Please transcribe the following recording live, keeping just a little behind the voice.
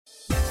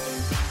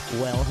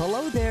Well,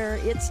 hello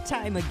there. It's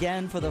time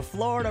again for the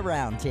Florida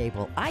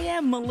Roundtable. I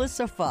am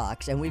Melissa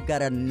Fox, and we've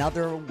got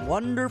another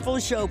wonderful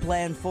show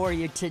planned for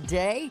you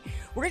today.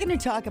 We're going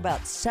to talk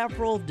about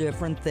several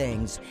different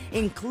things,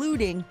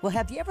 including, well,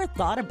 have you ever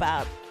thought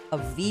about a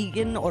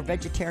vegan or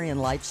vegetarian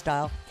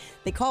lifestyle?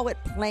 They call it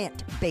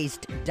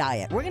plant-based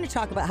diet. We're going to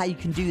talk about how you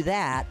can do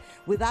that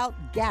without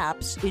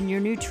gaps in your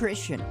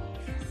nutrition.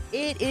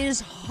 It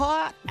is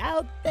hot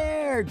out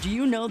there. Do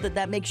you know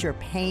that makes your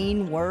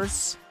pain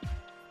worse?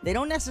 They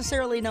don't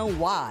necessarily know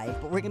why,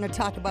 but we're going to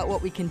talk about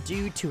what we can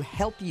do to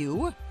help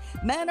you.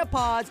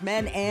 Menopause,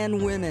 men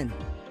and women.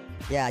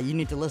 Yeah, you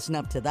need to listen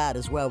up to that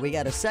as well. We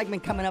got a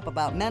segment coming up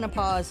about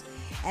menopause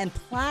and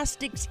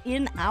plastics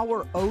in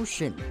our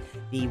ocean.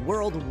 The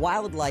World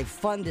Wildlife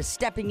Fund is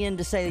stepping in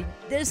to say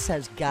this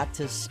has got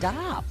to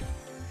stop.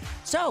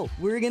 So,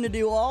 we're going to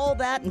do all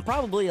that and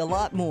probably a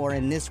lot more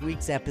in this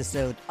week's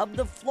episode of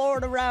the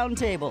Florida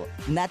Roundtable.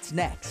 And that's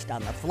next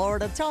on the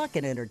Florida Talk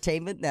and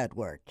Entertainment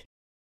Network.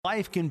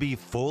 Life can be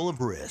full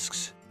of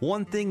risks.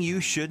 One thing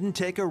you shouldn't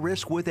take a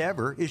risk with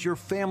ever is your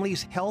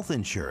family's health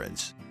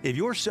insurance. If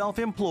you're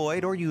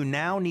self-employed or you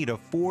now need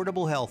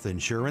affordable health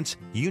insurance,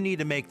 you need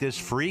to make this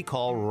free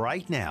call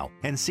right now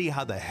and see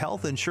how the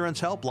Health Insurance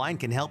Helpline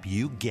can help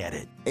you get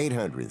it.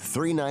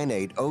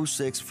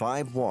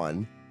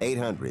 800-398-0651.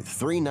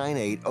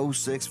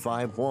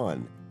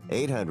 800-398-0651.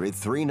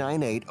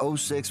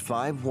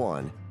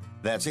 800-398-0651.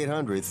 That's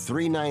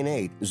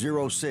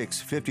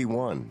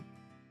 800-398-0651.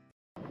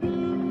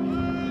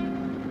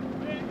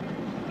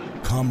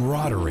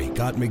 Camaraderie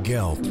got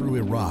Miguel through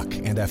Iraq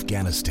and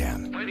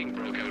Afghanistan. Fighting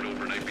broke out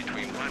overnight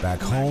between Back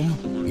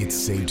home, it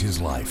saved his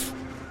life.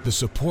 The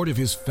support of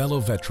his fellow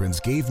veterans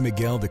gave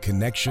Miguel the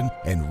connection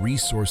and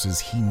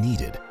resources he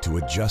needed to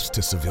adjust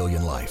to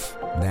civilian life.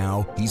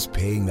 Now, he's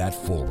paying that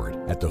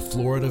forward at the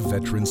Florida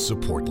Veterans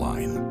Support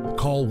Line.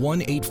 Call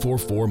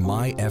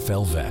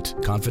 1-844-MY-FL-VET.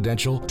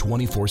 Confidential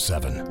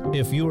 24/7.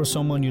 If you or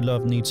someone you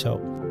love needs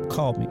help,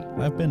 call me.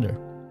 I've been there.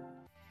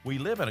 We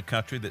live in a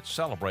country that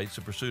celebrates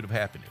the pursuit of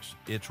happiness.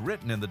 It's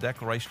written in the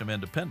Declaration of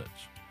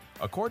Independence.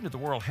 According to the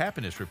World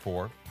Happiness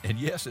Report, and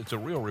yes, it's a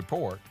real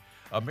report,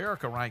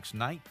 America ranks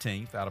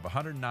 19th out of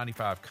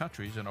 195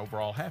 countries in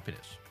overall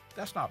happiness.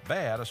 That's not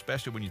bad,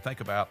 especially when you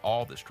think about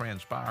all that's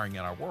transpiring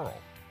in our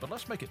world. But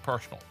let's make it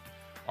personal.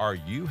 Are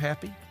you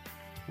happy?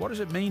 What does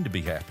it mean to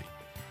be happy?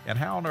 And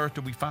how on earth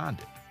do we find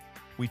it?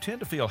 We tend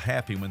to feel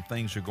happy when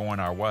things are going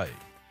our way.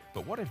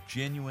 But what if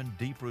genuine,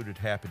 deep-rooted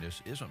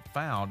happiness isn't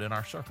found in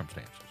our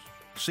circumstances?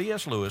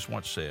 C.S. Lewis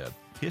once said,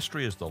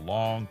 "History is the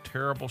long,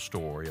 terrible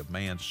story of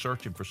man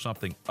searching for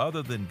something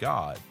other than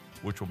God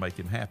which will make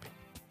him happy."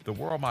 The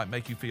world might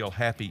make you feel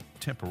happy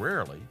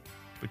temporarily,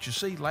 but you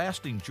see,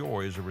 lasting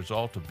joy is a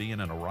result of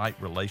being in a right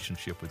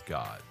relationship with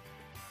God.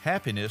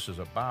 Happiness is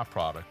a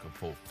byproduct of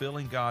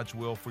fulfilling God's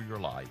will for your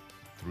life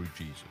through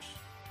Jesus.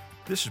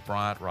 This is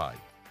Bryant Wright,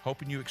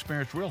 hoping you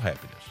experience real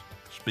happiness,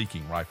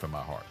 speaking right from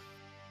my heart.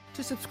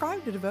 To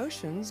subscribe to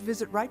Devotions,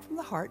 visit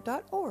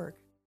rightfromtheheart.org.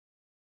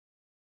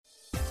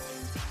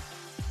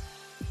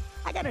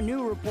 I got a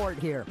new report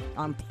here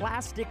on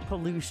plastic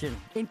pollution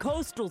in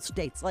coastal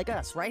states like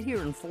us, right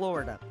here in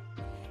Florida.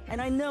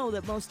 And I know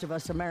that most of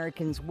us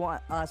Americans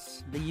want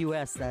us, the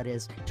U.S. that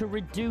is, to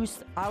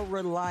reduce our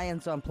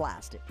reliance on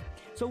plastic.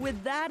 So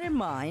with that in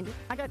mind,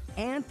 I got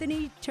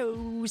Anthony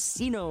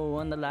Tocino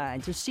on the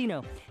line.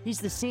 Tocino, he's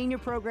the Senior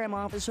Program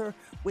Officer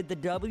with the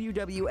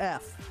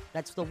WWF.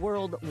 That's the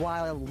World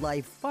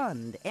Wildlife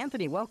Fund.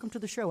 Anthony, welcome to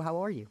the show. How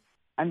are you?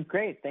 I'm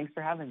great. Thanks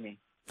for having me.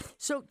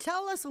 So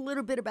tell us a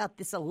little bit about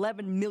this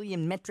 11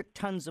 million metric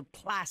tons of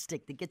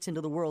plastic that gets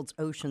into the world's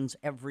oceans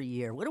every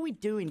year. What are we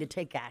doing to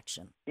take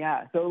action?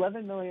 Yeah, so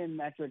 11 million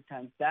metric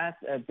tons, that's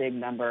a big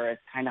number.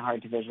 It's kind of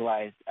hard to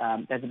visualize.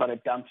 That's about a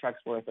dump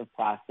truck's worth of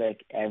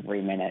plastic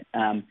every minute.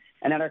 And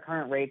at our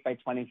current rate, by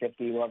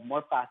 2050, we'll have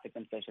more plastic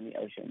than fish in the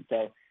ocean.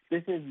 So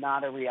this is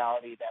not a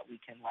reality that we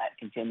can let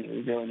continue.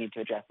 We really need to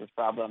address this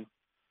problem.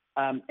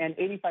 And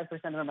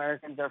 85% of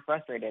Americans are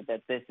frustrated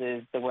that this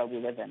is the world we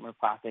live in, where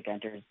plastic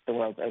enters the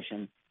world's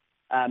oceans.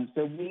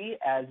 So we,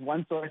 as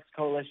One Source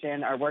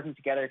Coalition, are working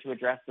together to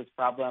address this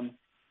problem.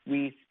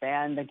 We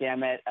span the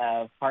gamut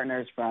of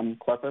partners, from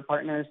corporate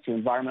partners to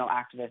environmental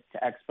activists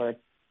to experts,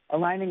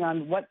 aligning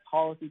on what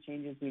policy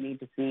changes we need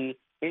to see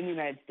in the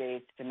United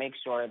States to make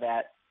sure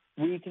that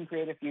we can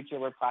create a future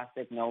where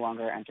plastic no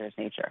longer enters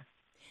nature.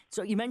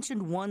 So you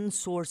mentioned One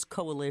Source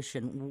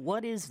Coalition.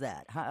 What is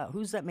that?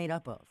 Who's that made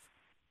up of?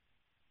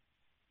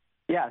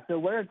 Yeah, so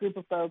we're a group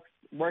of folks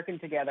working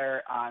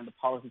together on the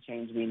policy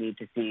change we need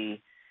to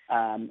see.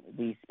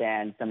 We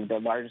span some of the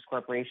largest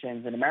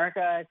corporations in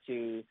America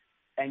to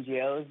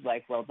NGOs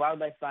like World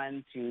Wildlife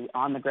Fund to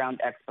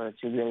on-the-ground experts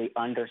who really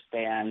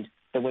understand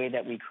the way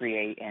that we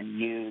create and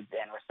use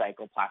and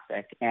recycle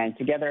plastic. And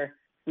together,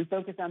 we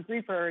focus on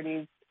three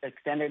priorities: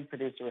 extended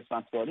producer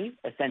responsibility,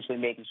 essentially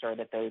making sure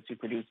that those who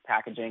produce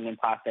packaging and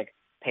plastic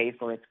pay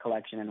for its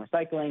collection and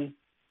recycling;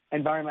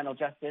 environmental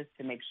justice,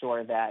 to make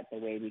sure that the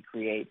way we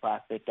create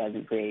plastic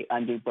doesn't create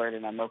undue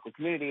burden on local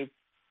communities;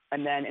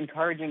 And then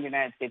encouraging the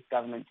United States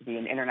government to be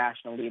an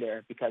international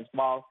leader, because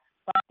while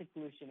plastic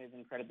pollution is an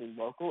incredibly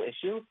local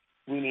issue,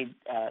 we need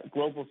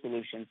global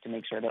solutions to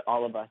make sure that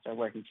all of us are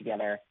working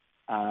together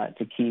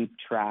to keep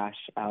trash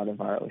out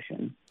of our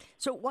ocean.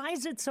 So why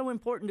is it so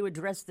important to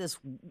address this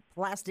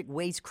plastic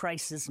waste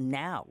crisis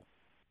now?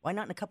 Why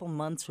not in a couple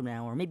months from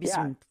now, or maybe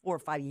some 4 or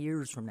 5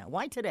 years from now?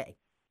 Why today?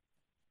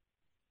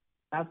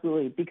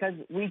 Absolutely, because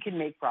we can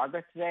make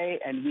progress today,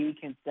 and we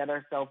can set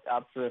ourselves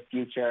up for a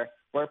future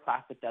where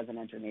plastic doesn't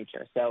enter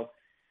nature. So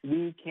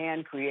we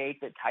can create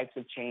the types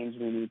of change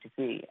we need to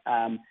see.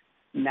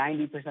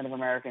 90% of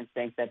Americans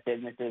think that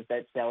businesses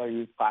that sell or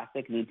use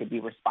plastic need to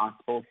be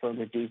responsible for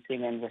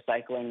reducing and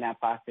recycling that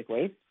plastic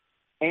waste.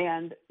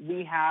 And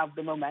we have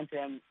the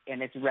momentum,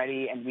 and it's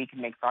ready, and we can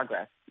make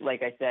progress.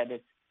 Like I said,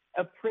 it's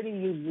a pretty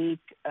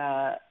unique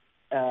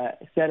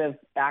set of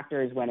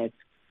actors when it's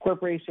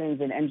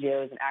corporations and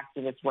NGOs and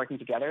activists working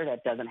together.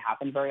 That doesn't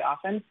happen very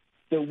often.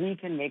 So we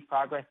can make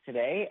progress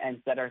today and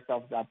set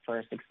ourselves up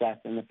for success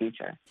in the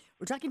future.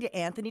 We're talking to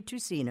Anthony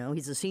Tucino.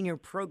 He's a senior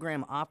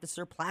program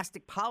officer,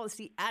 plastic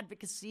policy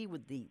advocacy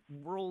with the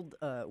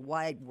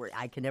worldwide,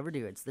 I can never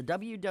do it. It's the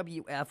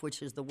WWF,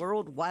 which is the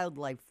World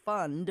Wildlife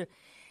Fund.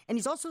 And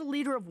he's also the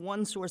leader of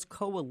One Source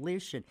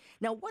Coalition.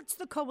 Now, what's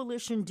the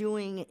coalition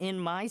doing in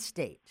my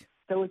state?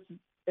 So it's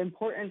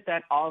important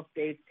that all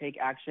states take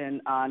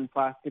action on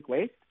plastic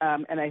waste.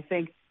 And I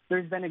think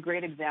there's been a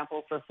great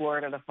example for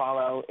Florida to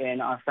follow in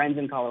our friends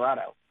in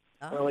Colorado.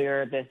 Oh.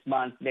 Earlier this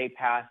month, they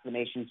passed the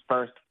nation's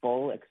first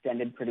full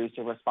extended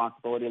producer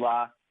responsibility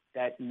law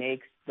that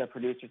makes the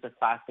producers of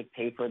plastic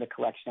pay for the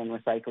collection and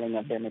recycling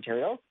of their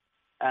materials.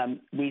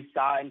 We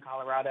saw in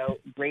Colorado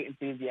great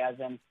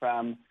enthusiasm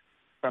from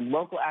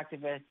local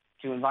activists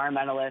to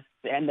environmentalists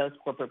and those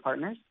corporate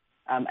partners.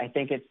 I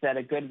think it's set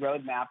a good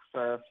roadmap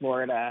for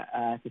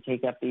Florida to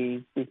take up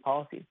these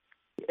policies.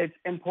 It's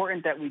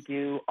important that we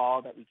do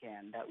all that we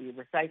can, that we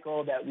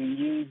recycle, that we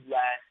use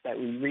less, that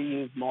we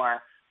reuse more.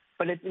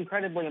 But it's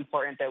incredibly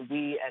important that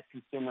we as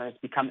consumers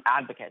become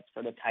advocates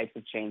for the types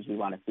of change we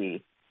want to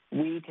see.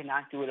 We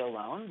cannot do it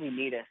alone. We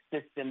need a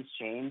systems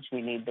change.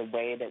 We need the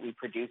way that we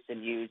produce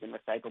and use and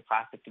recycle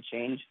plastic to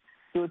change.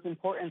 So it's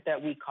important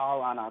that we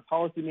call on our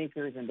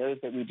policymakers and those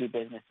that we do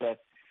business with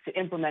to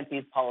implement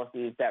these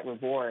policies that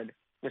reward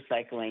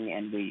recycling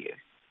and reuse.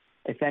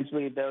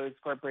 Essentially, those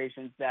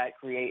corporations that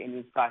create and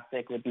use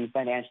plastic would be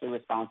financially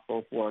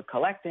responsible for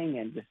collecting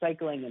and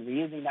recycling and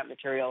reusing that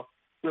material,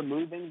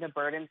 removing the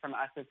burden from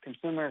us as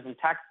consumers and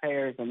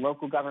taxpayers and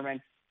local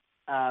governments,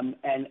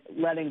 and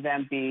letting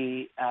them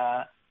be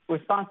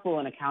responsible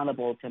and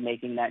accountable to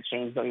making that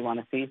change that we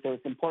want to see. So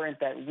it's important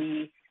that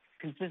we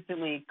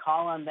consistently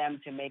call on them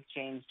to make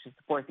change, to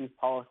support these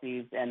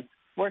policies, and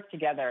work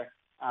together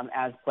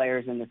as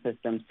players in the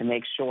systems to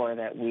make sure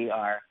that we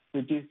are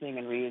reducing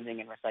and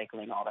reusing and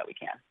recycling all that we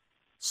can.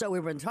 So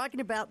we've been talking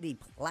about the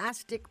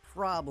plastic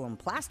problem,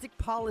 plastic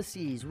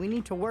policies. We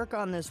need to work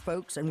on this,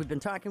 folks, and we've been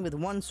talking with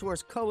One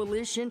Source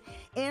Coalition.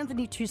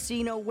 Anthony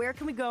Tucino, where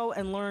can we go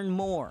and learn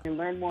more? You can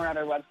learn more at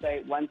our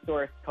website,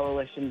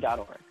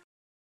 onesourcecoalition.org.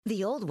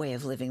 The old way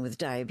of living with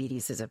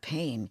diabetes is a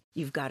pain.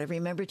 You've got to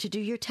remember to do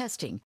your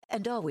testing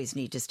and always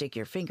need to stick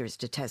your fingers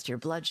to test your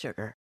blood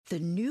sugar. The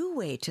new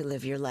way to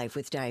live your life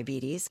with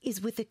diabetes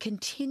is with a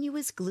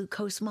continuous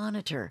glucose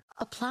monitor.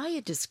 Apply a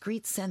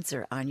discrete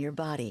sensor on your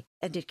body,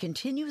 and it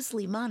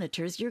continuously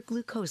monitors your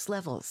glucose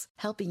levels,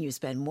 helping you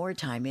spend more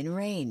time in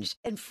range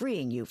and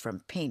freeing you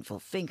from painful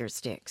finger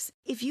sticks.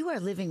 If you are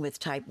living with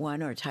type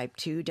 1 or type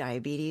 2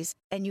 diabetes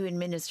and you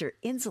administer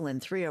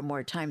insulin 3 or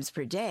more times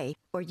per day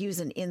or use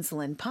an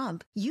insulin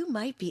pump, you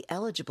might be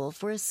eligible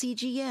for a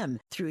CGM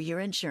through your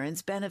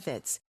insurance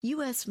benefits.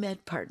 U.S.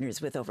 Med partners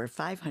with over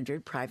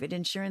 500 private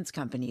insurance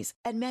companies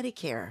and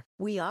Medicare.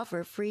 We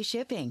offer free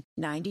shipping,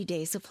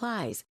 90-day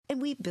supplies,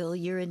 and we bill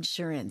your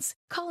insurance.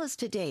 Call us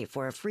today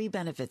for a free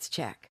benefits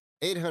check.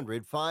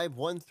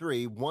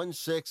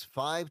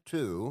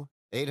 800-513-1652.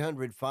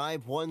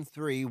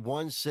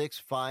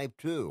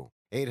 800-513-1652.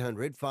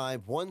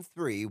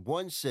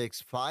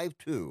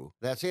 800-513-1652.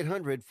 That's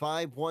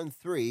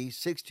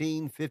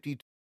 800-513-1652.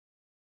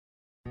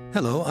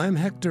 Hello, I'm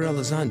Hector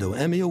Elizondo,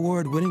 Emmy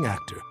Award-winning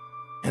actor,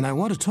 and I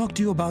want to talk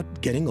to you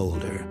about getting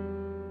older.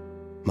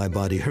 My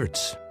body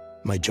hurts,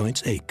 my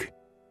joints ache,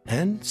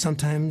 and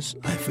sometimes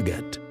I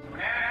forget.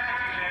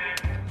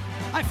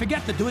 I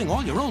forget that doing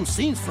all your own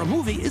scenes for a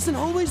movie isn't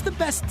always the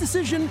best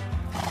decision.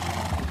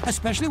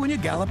 Especially when you're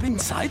galloping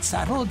side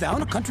saddle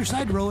down a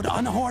countryside road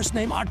on a horse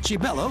named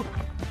Archibello,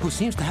 who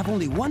seems to have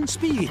only one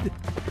speed,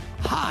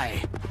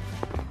 high.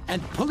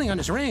 And pulling on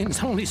his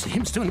reins only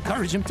seems to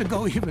encourage him to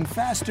go even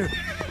faster.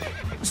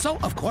 So,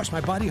 of course,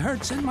 my body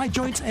hurts and my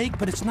joints ache,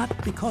 but it's not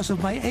because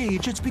of my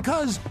age. It's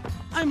because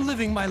I'm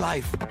living my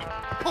life.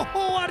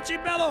 Oh,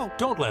 Archibello!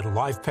 Don't let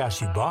life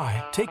pass you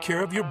by. Take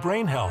care of your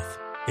brain health.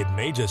 It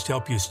may just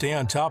help you stay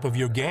on top of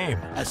your game.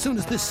 As soon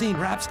as this scene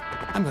wraps,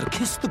 I'm going to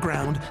kiss the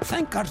ground,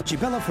 thank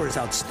Archibello for his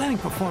outstanding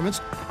performance,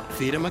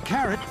 feed him a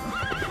carrot,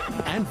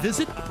 and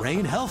visit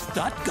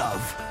brainhealth.gov.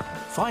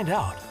 Find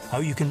out how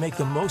you can make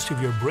the most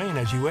of your brain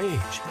as you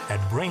age at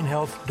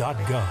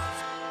brainhealth.gov.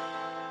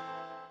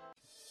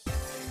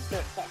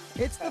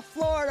 It's the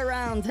Florida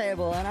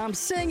Roundtable, and I'm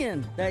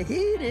singing "The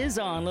Heat Is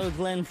On," little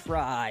Glenn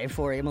Fry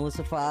for you,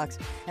 Melissa Fox.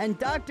 And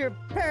Dr.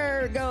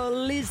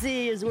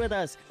 Pergolizzi is with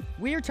us.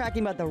 We're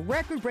talking about the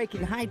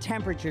record-breaking high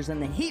temperatures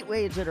and the heat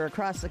waves that are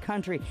across the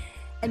country.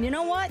 And you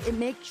know what? It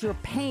makes your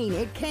pain,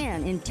 it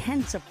can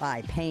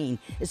intensify pain,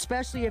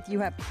 especially if you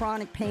have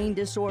chronic pain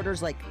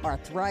disorders like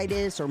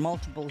arthritis or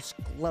multiple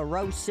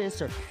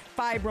sclerosis or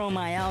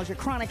fibromyalgia,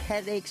 chronic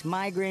headaches,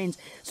 migraines.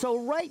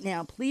 So right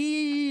now,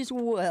 please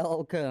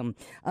welcome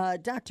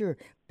Dr.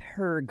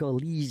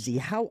 Pergolizzi.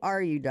 How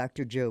are you,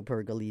 Dr. Joe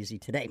Pergolizzi,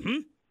 today?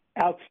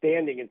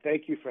 Outstanding, and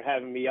thank you for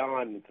having me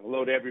on.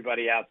 Hello to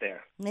everybody out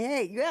there.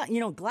 Hey, yeah,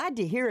 glad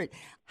to hear it.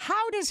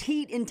 How does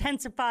heat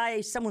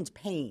intensify someone's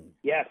pain?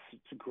 Yes,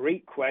 it's a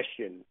great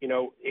question.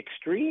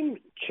 Extreme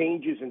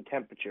changes in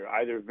temperature,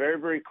 either very,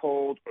 very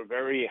cold or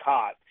very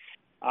hot,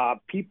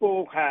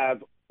 people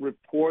have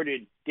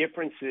reported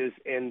differences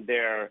in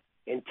their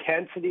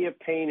intensity of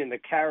pain and the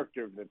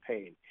character of the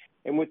pain.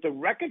 And with the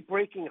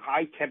record-breaking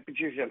high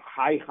temperatures and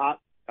hot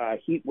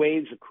heat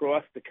waves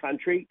across the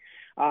country,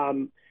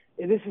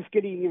 this is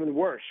getting even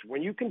worse.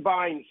 When you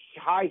combine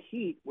high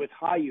heat with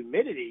high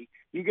humidity,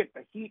 you get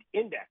the heat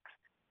index,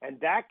 and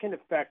that can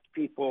affect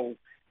people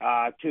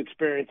to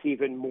experience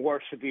even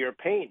more severe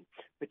pain,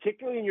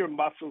 particularly in your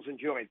muscles and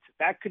joints.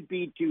 That could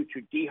be due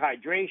to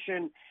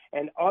dehydration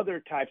and other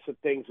types of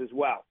things as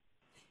well.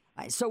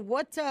 So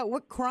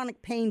what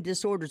chronic pain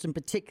disorders in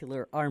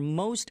particular are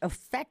most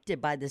affected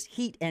by this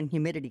heat and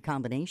humidity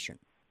combination?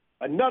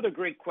 Another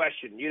great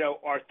question.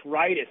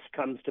 Arthritis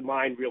comes to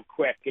mind real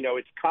quick.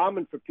 It's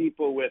common for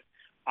people with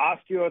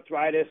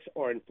osteoarthritis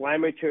or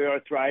inflammatory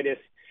arthritis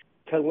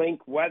to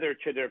link weather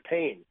to their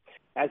pain.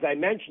 As I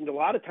mentioned, a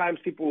lot of times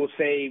people will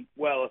say,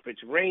 well, if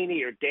it's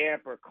rainy or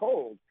damp or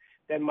cold,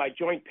 then my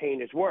joint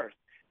pain is worse.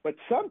 But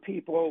some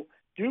people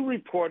do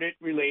report it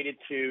related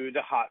to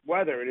the hot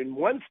weather. And in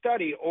one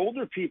study,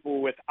 older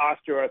people with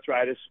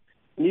osteoarthritis,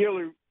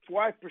 nearly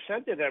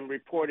 5% of them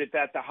reported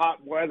that the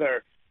hot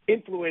weather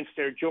influenced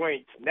their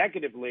joints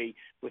negatively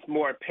with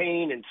more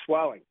pain and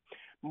swelling.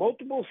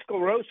 Multiple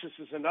sclerosis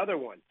is another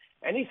one.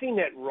 Anything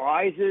that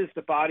rises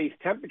the body's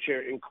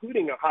temperature,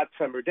 including a hot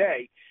summer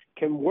day,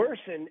 can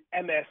worsen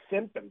MS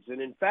symptoms.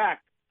 And in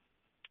fact,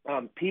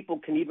 people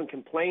can even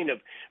complain of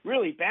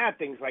really bad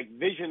things like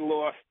vision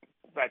loss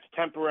that's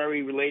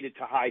temporary related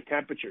to high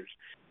temperatures.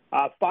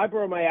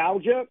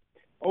 Fibromyalgia,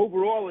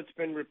 overall, it's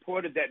been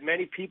reported that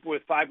many people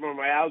with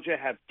fibromyalgia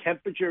have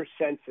temperature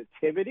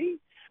sensitivity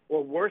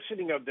or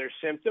worsening of their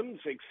symptoms.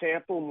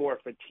 Example, more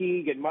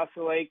fatigue and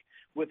muscle ache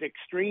with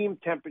extreme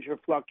temperature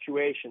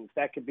fluctuations.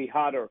 That could be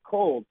hot or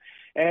cold.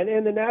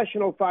 And the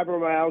National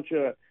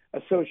Fibromyalgia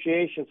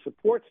Association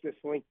supports this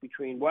link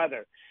between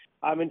weather.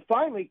 And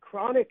finally,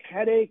 chronic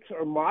headaches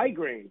or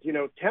migraines.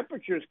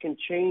 Temperatures can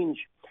change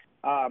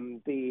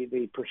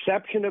the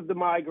perception of the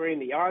migraine,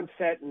 the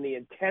onset, and the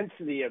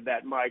intensity of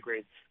that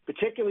migraine,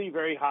 particularly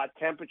very hot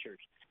temperatures.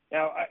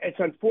 Now, it's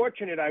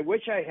unfortunate. I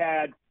wish I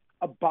had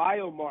a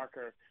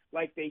biomarker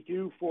like they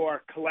do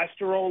for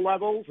cholesterol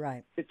levels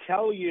to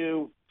tell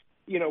you,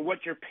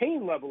 what your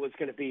pain level is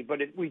going to be, but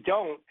we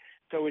don't.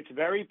 So it's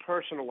very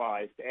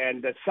personalized,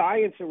 and the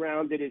science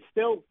around it is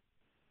still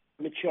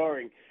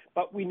maturing.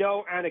 But we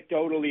know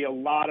anecdotally a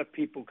lot of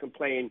people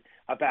complain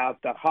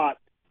about the hot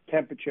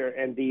temperature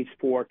and these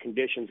four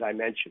conditions I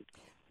mentioned.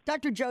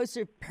 Dr.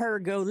 Joseph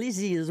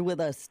Pergolizzi is with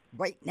us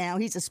right now.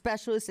 He's a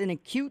specialist in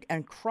acute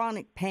and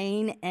chronic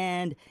pain,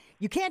 and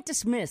you can't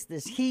dismiss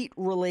this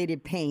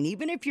heat-related pain,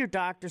 even if your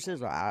doctor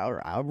says,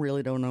 I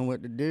really don't know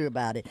what to do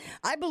about it.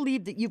 I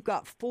believe that you've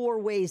got 4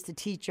 ways to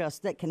teach us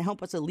that can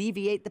help us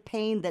alleviate the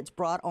pain that's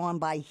brought on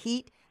by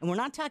heat. And we're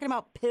not talking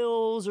about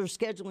pills or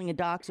scheduling a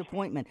doc's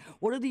appointment.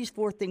 What are these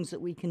 4 things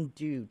that we can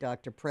do,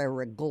 Dr.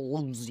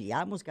 Pergolizzi? I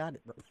almost got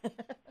it.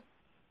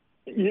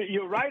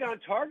 You're right on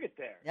target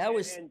there.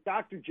 And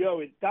Dr.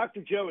 Joe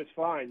is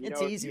fine.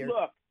 It's easier.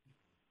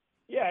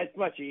 It's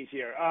much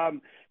easier.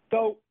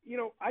 So,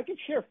 I could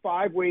share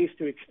 5 ways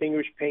to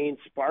extinguish pain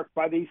sparked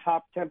by these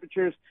hot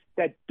temperatures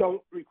that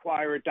don't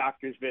require a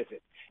doctor's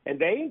visit. And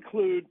they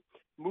include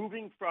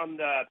moving from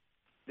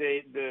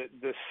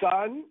the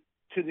sun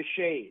to the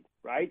shade,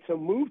 right? So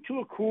move to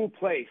a cool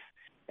place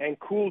and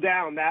cool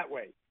down that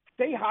way.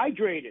 Stay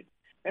hydrated.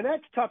 And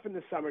that's tough in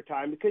the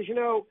summertime because,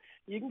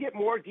 you can get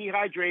more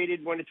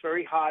dehydrated when it's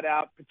very hot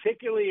out,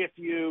 particularly if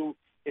you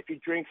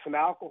drink some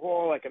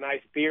alcohol, like a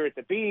nice beer at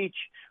the beach,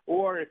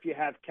 or if you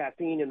have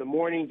caffeine in the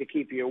morning to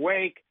keep you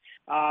awake.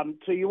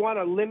 So you want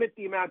to limit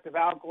the amount of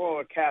alcohol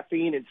or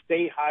caffeine and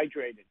stay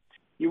hydrated.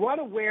 You want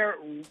to wear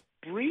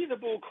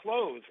breathable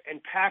clothes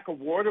and pack a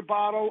water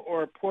bottle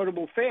or a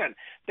portable fan.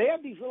 They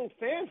have these little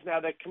fans now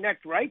that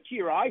connect right to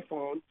your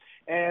iPhone,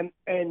 and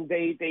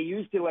they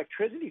use the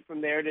electricity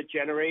from there to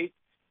generate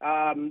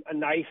a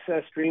nice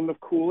stream of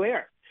cool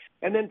air.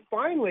 And then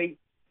finally,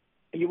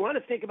 you want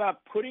to think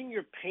about putting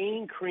your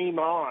pain cream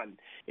on.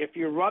 If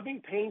you're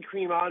rubbing pain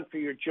cream on for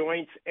your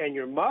joints and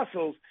your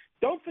muscles,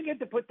 don't forget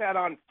to put that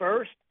on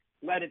first,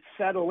 let it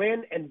settle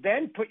in, and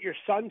then put your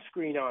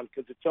sunscreen on,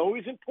 because it's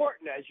always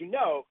important, as you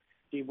know,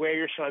 to wear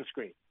your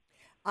sunscreen.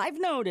 I've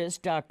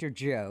noticed, Dr.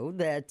 Joe,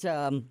 that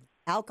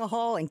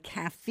alcohol and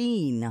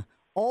caffeine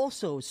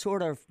also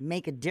sort of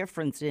make a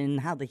difference in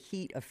how the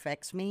heat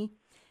affects me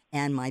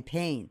and my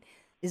pain.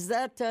 Is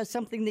that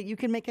something that you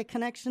can make a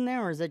connection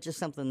there, or is that just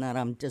something that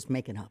I'm just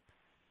making up?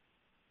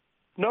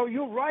 No,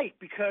 you're right,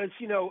 because,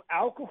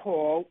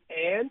 alcohol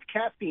and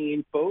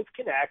caffeine both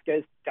can act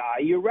as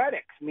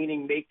diuretics,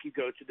 meaning make you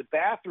go to the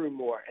bathroom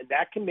more, and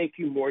that can make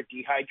you more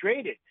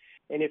dehydrated.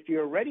 And if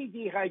you're already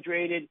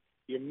dehydrated,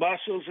 your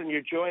muscles and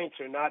your joints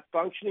are not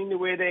functioning the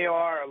way they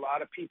are. A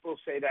lot of people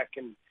say that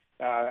can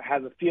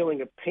have a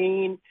feeling of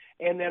pain.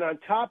 And then on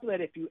top of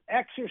that, if you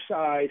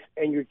exercise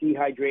and you're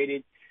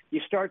dehydrated, you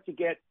start to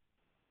get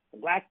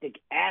lactic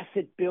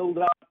acid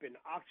buildup and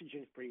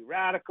oxygen-free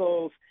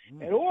radicals,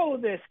 and all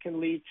of this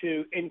can lead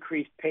to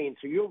increased pain.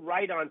 So you're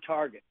right on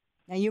target.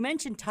 Now, you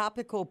mentioned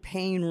topical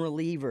pain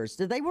relievers.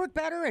 Do they work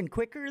better and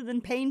quicker than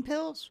pain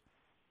pills?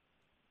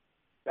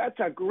 That's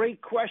a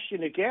great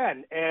question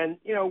again. And,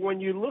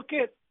 when you look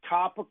at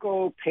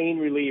topical pain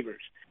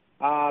relievers,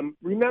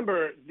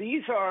 remember,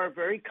 these are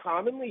very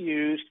commonly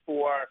used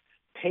for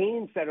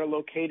pains that are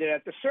located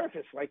at the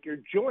surface, like your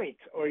joints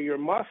or your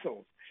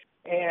muscles.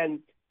 And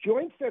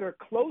joints that are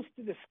close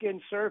to the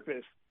skin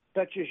surface,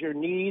 such as your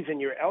knees and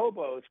your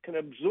elbows, can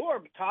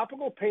absorb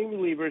topical pain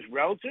relievers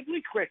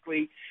relatively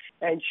quickly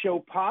and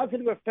show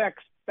positive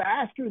effects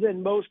faster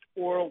than most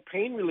oral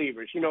pain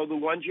relievers, the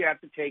ones you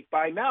have to take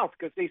by mouth,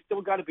 because they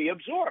still got to be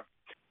absorbed.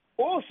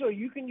 Also,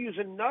 you can use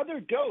another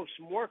dose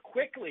more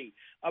quickly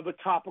of a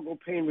topical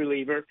pain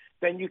reliever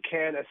than you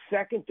can a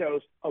second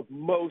dose of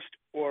most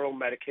oral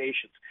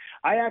medications.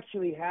 I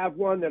actually have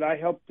one that I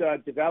helped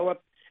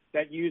develop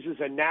that uses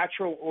a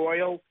natural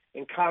oil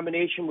in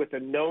combination with a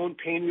known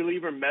pain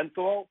reliever,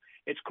 menthol.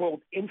 It's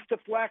called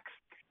Instaflex,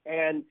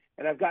 and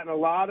I've gotten a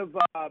lot of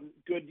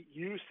good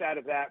use out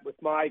of that with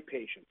my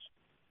patients.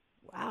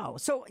 Wow.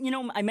 So,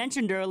 I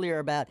mentioned earlier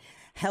about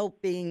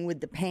helping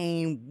with the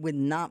pain with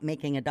not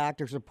making a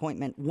doctor's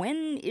appointment.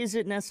 When is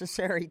it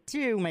necessary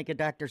to make a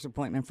doctor's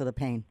appointment for the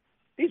pain?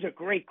 These are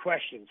great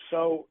questions.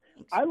 So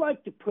I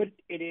like to put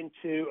it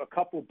into a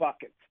couple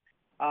buckets,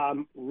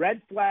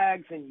 red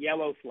flags and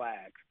yellow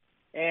flags.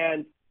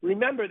 And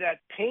remember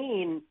that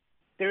pain,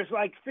 there's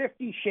like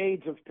 50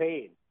 shades of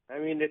pain. I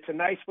mean, it's a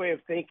nice way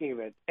of thinking of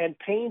it. And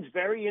pain's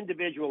very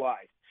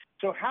individualized.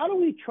 So how do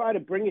we try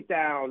to bring it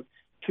down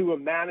to a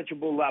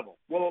manageable level?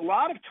 Well, a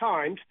lot of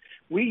times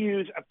we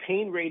use a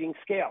pain rating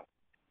scale.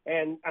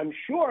 And I'm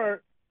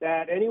sure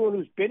that anyone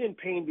who's been in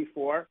pain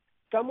before,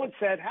 someone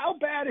said, how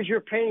bad is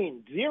your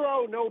pain?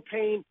 0, no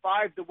pain,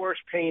 5, the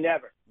worst pain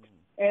ever.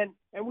 And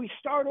we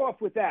start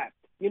off with that.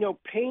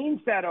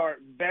 Pains that are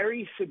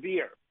very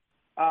severe,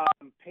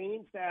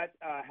 pains that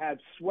have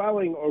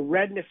swelling or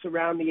redness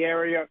around the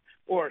area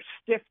or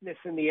stiffness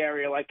in the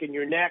area, like in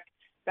your neck,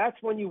 that's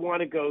when you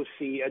want to go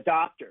see a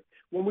doctor.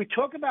 When we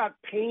talk about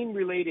pain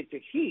related to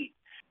heat,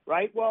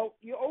 right, well,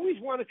 you always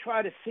want to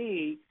try to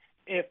see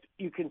if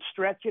you can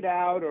stretch it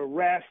out or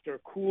rest or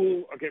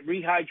cool or get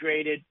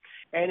rehydrated.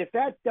 And if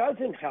that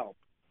doesn't help,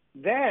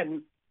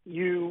 then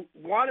you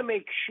want to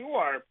make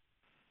sure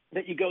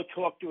that you go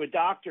talk to a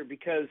doctor,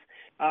 because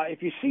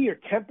if you see your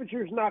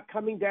temperature's not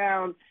coming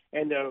down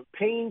and the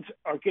pains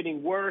are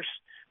getting worse,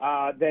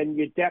 then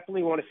you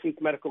definitely want to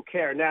seek medical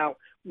care. Now,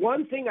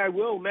 one thing I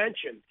will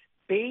mention,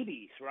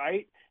 babies,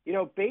 right?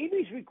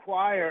 Babies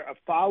require a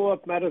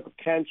follow-up medical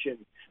attention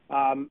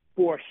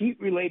for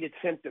heat-related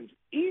symptoms,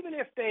 even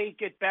if they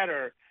get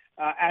better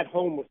at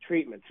home with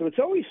treatment. So it's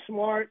always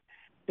smart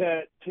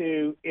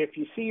to if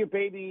you see your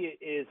baby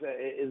is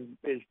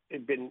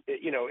been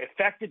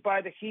affected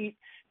by the heat,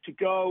 to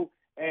go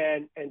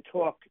and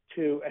talk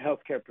to a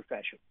healthcare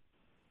professional.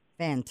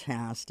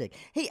 Fantastic.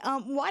 Hey,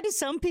 why do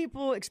some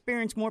people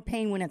experience more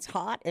pain when it's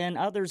hot and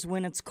others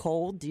when it's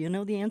cold? Do you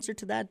know the answer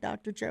to that,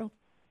 Dr. Joe?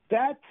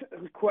 That's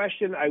a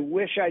question I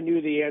wish I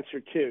knew the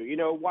answer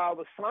to. While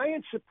the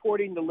science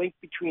supporting the link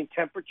between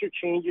temperature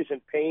changes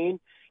and pain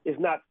is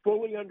not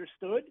fully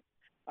understood,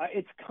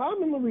 it's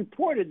commonly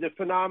reported, the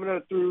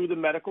phenomena, through the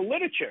medical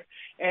literature.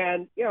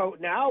 And,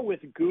 now with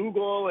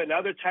Google and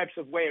other types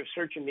of way of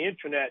searching the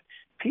internet,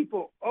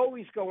 people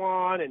always go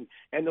on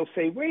and they'll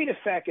say, wait a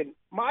second,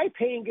 my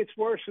pain gets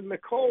worse in the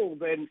cold.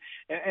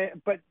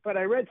 But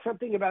I read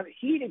something about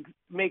heat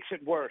makes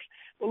it worse.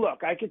 Well,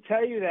 look, I can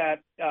tell you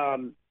that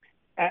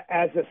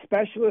as a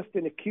specialist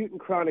in acute and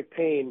chronic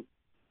pain,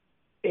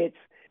 it's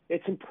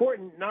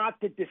important not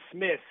to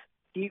dismiss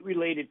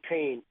heat-related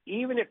pain,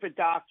 even if a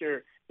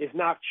doctor is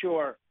not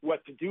sure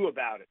what to do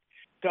about it.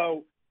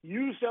 So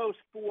use those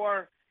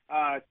 4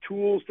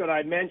 tools that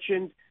I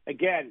mentioned.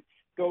 Again,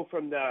 go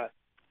from the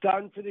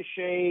sun to the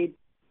shade,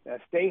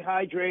 stay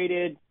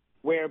hydrated,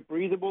 wear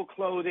breathable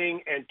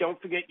clothing, and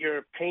don't forget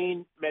your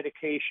pain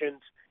medications.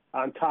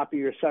 on top of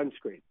your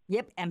sunscreen.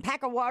 Yep, and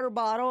pack a water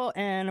bottle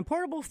and a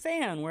portable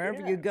fan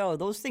wherever you go.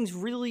 Those things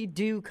really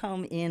do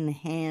come in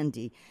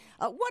handy.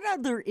 What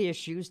other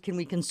issues can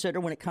we consider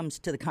when it comes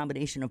to the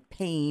combination of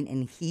pain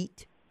and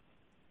heat?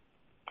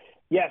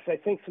 Yes, I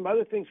think some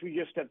other things we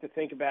just have to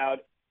think about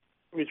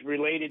is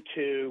related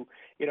to,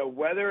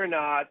 whether or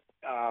not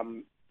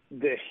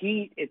the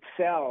heat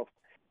itself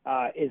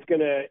is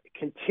going to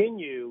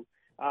continue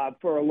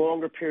for a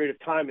longer period of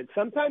time. And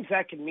sometimes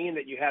that can mean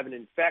that you have an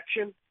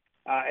infection.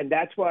 And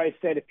that's why I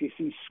said if you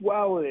see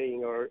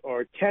swelling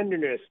or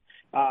tenderness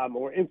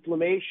or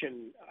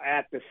inflammation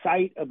at the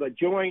site of a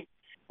joint,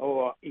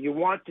 or you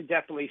want to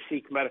definitely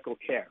seek medical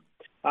care.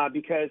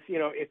 Because,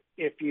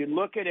 if you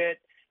look at it,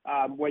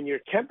 when your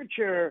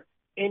temperature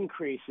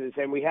increases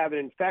and we have an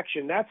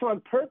infection, that's on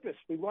purpose.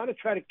 We want to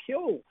try to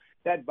kill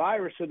that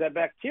virus or that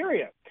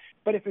bacteria.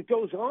 But if it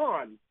goes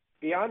on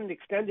beyond an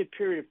extended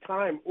period of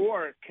time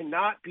or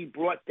cannot be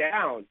brought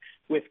down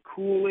with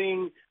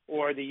cooling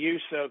or the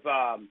use of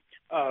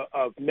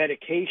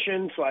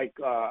medications like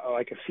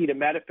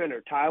acetaminophen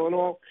or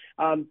Tylenol,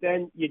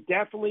 then you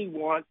definitely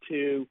want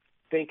to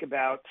think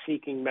about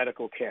seeking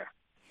medical care.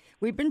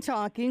 We've been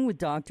talking with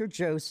Dr.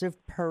 Joseph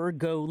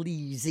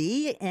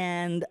Pergolesi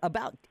and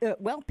about,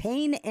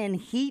 pain and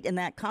heat and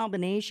that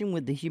combination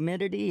with the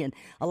humidity. And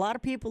a lot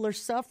of people are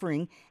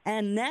suffering,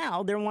 and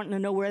now they're wanting to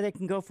know where they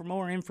can go for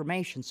more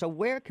information. So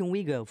where can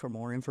we go for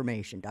more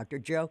information, Dr.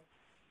 Joe?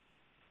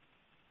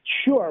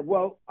 Sure.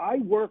 Well, I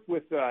work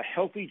with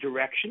Healthy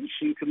Directions,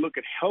 so you can look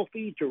at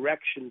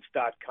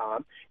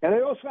healthydirections.com. And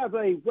I also have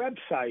a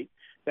website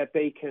that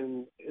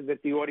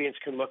the audience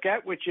can look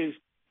at, which is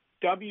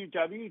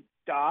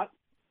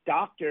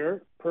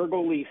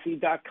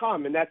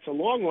www.drpergolesi.com. And that's a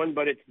long one,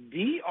 but it's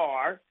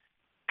DRPERGOLIZZI,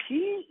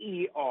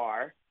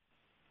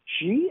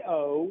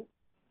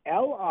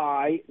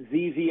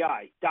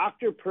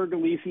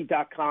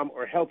 drpergolesi.com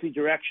or Healthy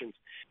Directions.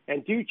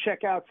 And do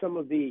check out some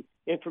of the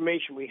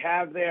information we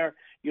have there.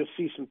 You'll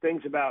see some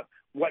things about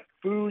what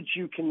foods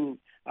you can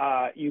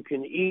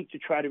eat to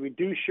try to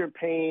reduce your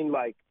pain,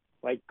 like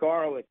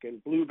garlic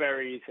and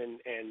blueberries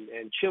and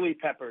chili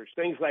peppers,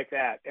 things like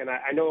that. And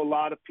I know a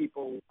lot of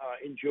people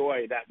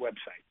enjoy that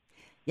website.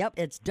 Yep,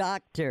 it's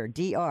Dr.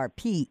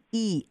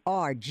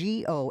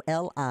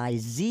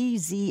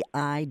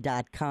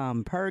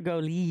 DRPERGOLIZZI.com.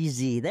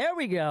 Pergolesi. There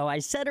we go. I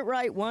said it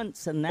right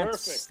once, and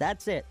that's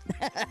it.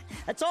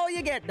 That's all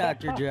you get,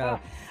 Dr. Joe.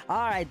 All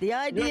right, the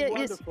idea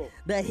is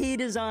the heat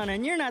is on,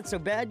 and you're not so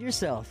bad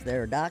yourself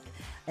there, Doc.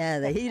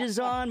 The heat is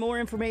on. More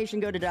information,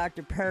 go to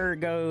Dr.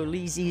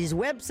 Pergolesi's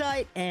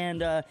website,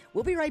 and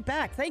we'll be right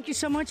back. Thank you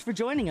so much for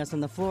joining us on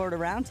the Florida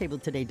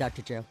Roundtable today,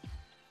 Dr. Joe.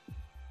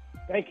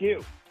 Thank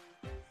you.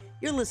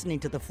 You're listening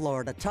to the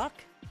Florida Talk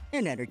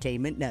and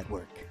Entertainment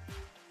Network.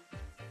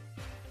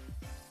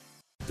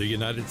 The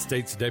United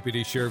States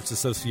Deputy Sheriff's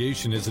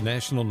Association is a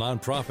national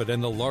nonprofit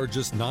and the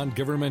largest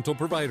non-governmental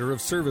provider of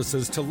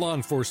services to law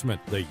enforcement.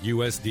 The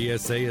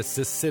USDSA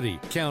assists city,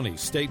 county,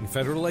 state, and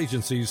federal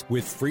agencies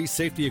with free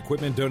safety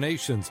equipment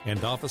donations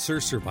and officer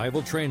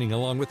survival training,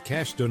 along with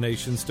cash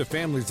donations to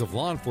families of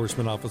law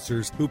enforcement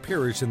officers who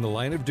perish in the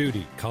line of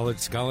duty, college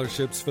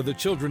scholarships for the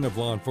children of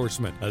law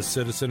enforcement, a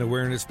citizen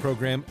awareness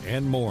program,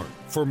 and more.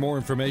 For more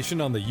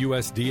information on the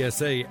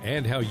USDSA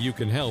and how you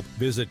can help,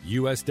 visit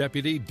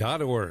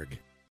usdeputy.org.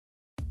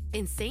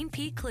 In St.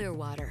 Pete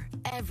Clearwater,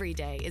 every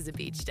day is a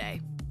beach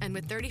day. And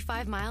with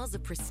 35 miles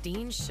of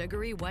pristine,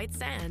 sugary white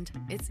sand,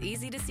 it's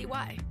easy to see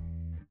why.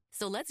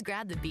 So let's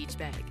grab the beach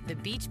bag, the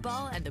beach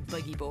ball, and the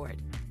boogie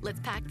board. Let's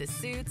pack the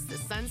suits, the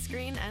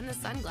sunscreen, and the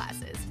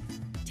sunglasses.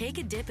 Take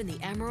a dip in the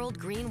emerald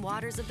green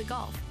waters of the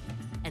Gulf.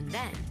 And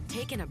then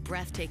take in a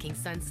breathtaking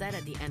sunset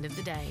at the end of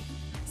the day.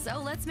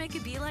 So let's make a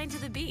beeline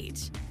to the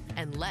beach.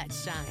 And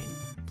let's shine.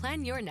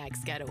 Plan your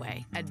next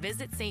getaway at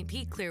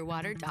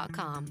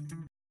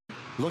visitstpeteclearwater.com.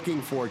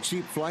 Looking for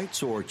cheap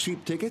flights or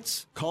cheap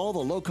tickets? Call the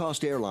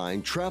low-cost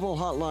airline travel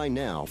hotline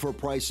now for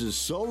prices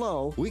so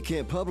low we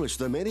can't publish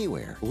them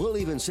anywhere. We'll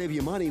even save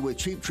you money with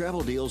cheap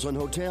travel deals on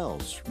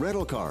hotels,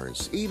 rental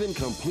cars, even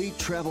complete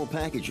travel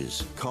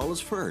packages. Call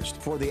us first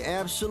for the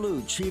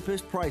absolute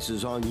cheapest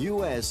prices on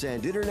U.S.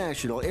 and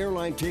international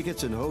airline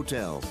tickets and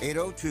hotels.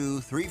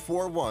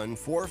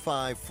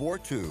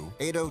 802-341-4542.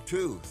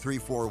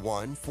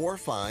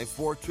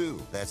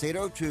 802-341-4542. That's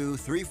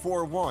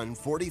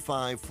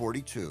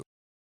 802-341-4542.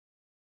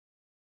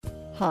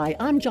 Hi,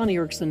 I'm Johnny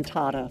Erickson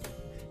Tata.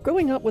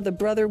 Growing up with a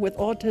brother with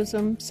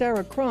autism,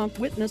 Sarah Cronk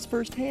witnessed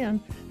firsthand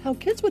how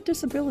kids with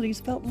disabilities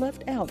felt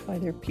left out by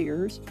their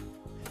peers.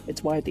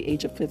 It's why at the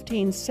age of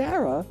 15,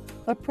 Sarah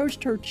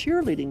approached her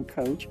cheerleading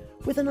coach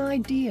with an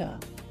idea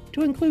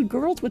to include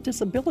girls with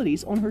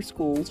disabilities on her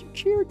school's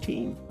cheer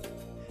team.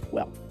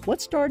 Well,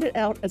 what started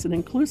out as an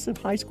inclusive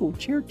high school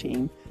cheer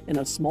team in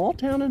a small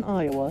town in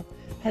Iowa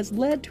has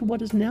led to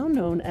what is now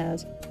known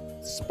as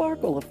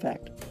Sparkle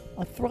Effect,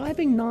 a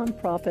thriving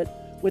nonprofit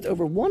with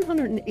over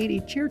 180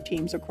 cheer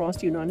teams across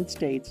the United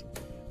States,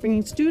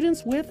 bringing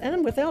students with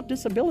and without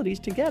disabilities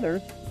together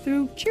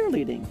through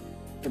cheerleading.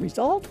 The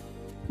result?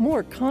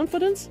 more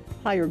confidence,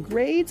 higher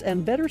grades,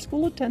 and better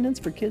school attendance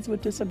for kids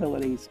with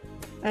disabilities.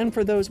 And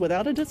for those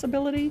without a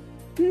disability,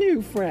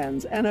 new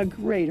friends and a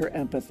greater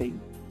empathy.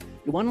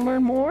 You want to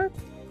learn more?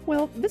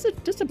 Well,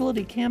 visit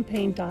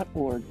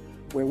disabilitycampaign.org,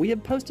 where we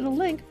have posted a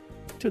link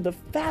to the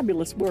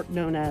fabulous work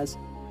known as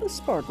the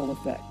Sparkle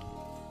Effect.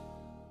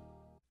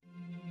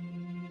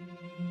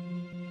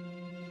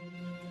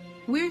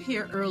 We're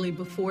here early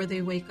before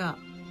they wake up.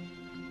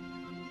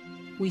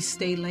 We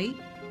stay late,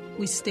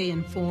 we stay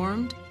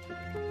informed,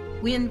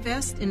 we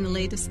invest in the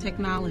latest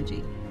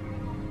technology.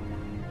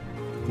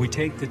 We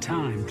take the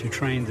time to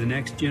train the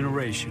next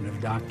generation of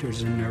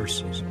doctors and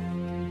nurses.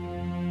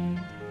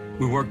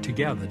 We work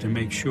together to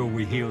make sure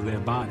we heal their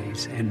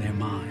bodies and their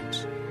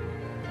minds.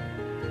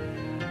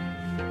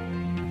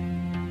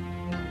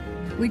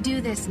 We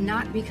do this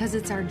not because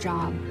it's our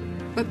job,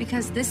 but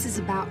because this is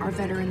about our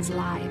veterans'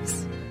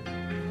 lives.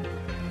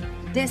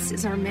 This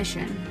is our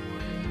mission.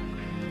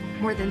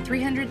 More than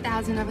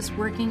 300,000 of us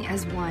working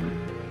as one,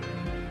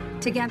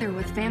 together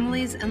with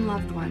families and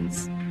loved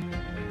ones.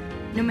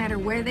 No matter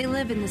where they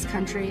live in this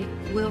country,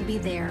 we'll be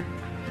there.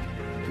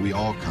 We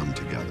all come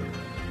together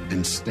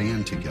and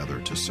stand together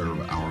to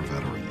serve our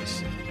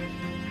veterans.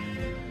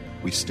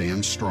 We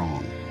stand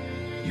strong,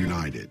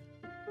 united.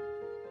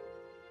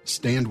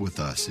 Stand with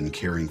us in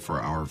caring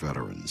for our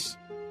veterans.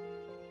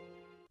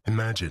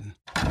 Imagine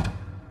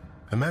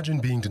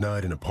being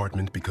denied an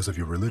apartment because of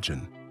your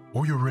religion,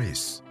 or your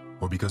race,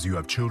 or because you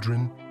have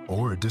children,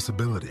 or a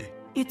disability.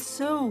 It's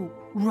so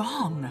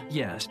wrong.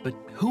 Yes, but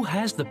who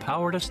has the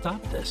power to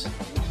stop this?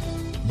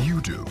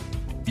 You do.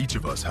 Each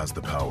of us has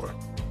the power.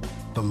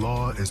 The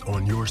law is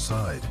on your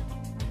side.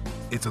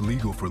 It's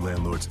illegal for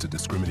landlords to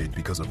discriminate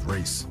because of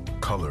race,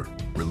 color,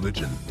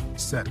 religion,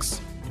 sex,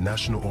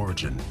 national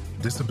origin,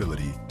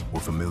 disability,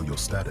 or familial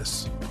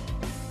status.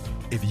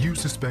 If you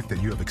suspect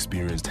that you have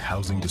experienced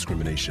housing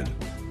discrimination,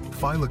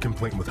 file a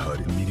complaint with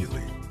HUD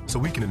immediately so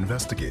we can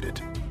investigate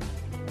it.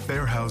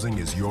 Fair housing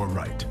is your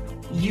right.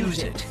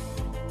 Use it.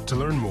 To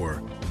learn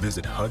more,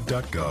 visit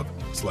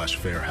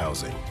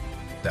hud.gov/fairhousing.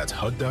 That's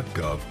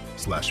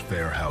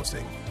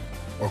hud.gov/fairhousing.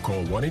 Or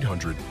call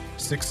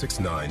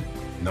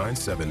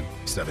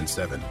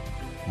 1-800-669-9777.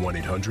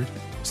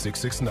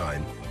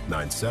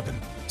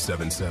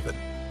 1-800-669-9777.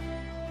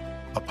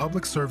 A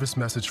public service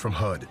message from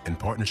HUD in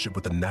partnership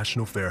with the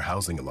National Fair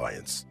Housing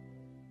Alliance.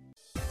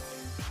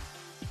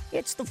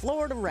 It's the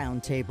Florida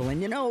Roundtable,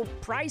 and you know,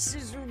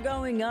 prices are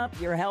going up.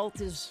 Your health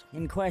is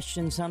in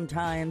question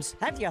sometimes.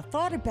 Have you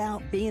thought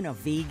about being a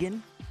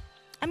vegan?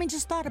 I mean,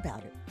 just thought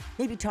about it.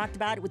 Maybe talked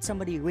about it with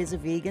somebody who is a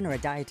vegan or a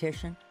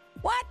dietitian.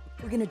 What?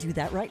 We're going to do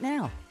that right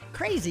now.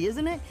 Crazy,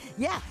 isn't it?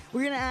 Yeah,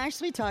 we're going to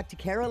actually talk to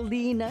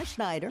Carolina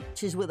Schneider,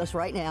 she's with us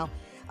right now,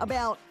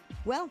 about,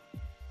 well,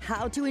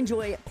 how to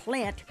enjoy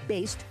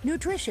plant-based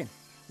nutrition.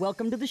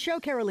 Welcome to the show,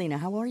 Carolina.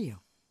 How are you?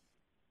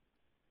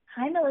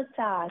 Hi,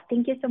 Melissa.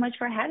 Thank you so much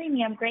for having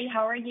me. I'm great.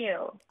 How are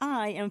you?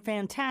 I am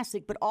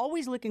fantastic, but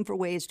always looking for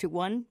ways to,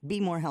 one, be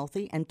more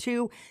healthy, and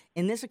two,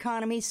 in this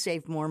economy,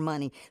 save more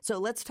money. So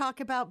let's talk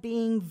about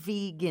being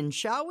vegan,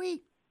 shall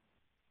we?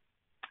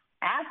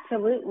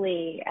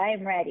 Absolutely. I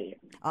am ready.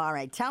 All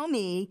right. Tell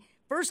me,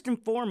 first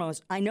and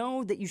foremost, I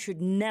know that you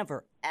should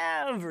never,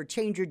 ever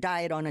change your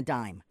diet on a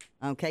dime,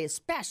 okay?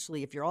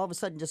 Especially if you're all of a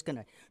sudden just going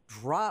to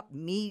drop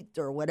meat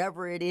or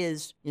whatever it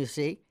is, you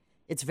see?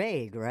 It's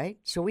vague, right?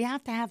 So we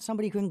have to have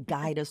somebody who can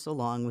guide us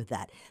along with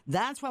that.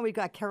 That's why we've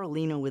got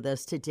Carolina with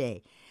us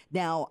today.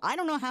 Now, I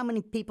don't know how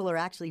many people are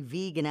actually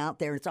vegan out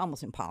there. It's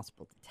almost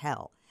impossible to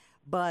tell.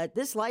 But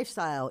this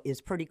lifestyle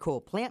is pretty cool.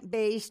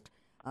 Plant-based,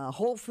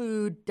 whole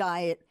food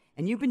diet,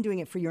 and you've been doing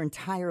it for your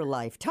entire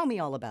life. Tell me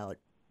all about it.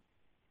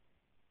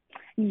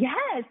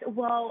 Yes.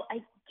 Well,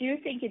 I do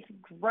think it's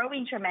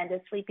growing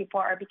tremendously.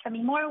 People are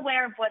becoming more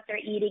aware of what they're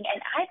eating.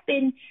 And I've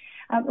been,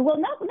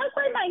 not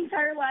quite my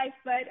entire life,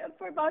 but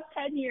for about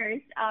 10 years,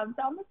 so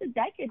almost a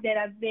decade that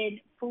I've been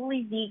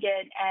fully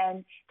vegan.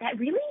 And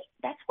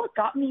that's what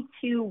got me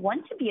to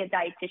want to be a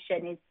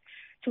dietitian, is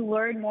to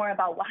learn more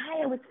about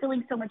why I was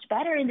feeling so much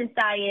better in this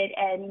diet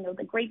and, you know,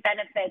 the great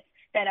benefits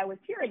that I was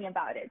hearing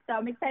about it. So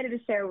I'm excited to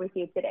share with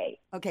you today.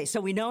 Okay, so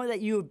we know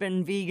that you have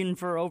been vegan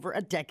for over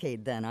a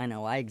decade then. I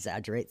know I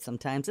exaggerate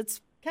sometimes.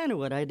 It's kind of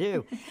what I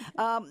do.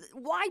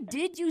 Why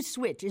did you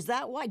switch? Is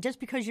that why?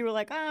 Just because you were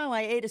like, oh,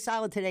 I ate a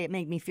salad today, it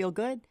made me feel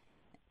good?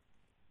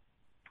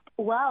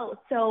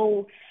 Well,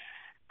 so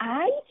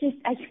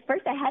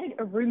first I had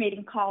a roommate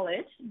in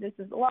college. This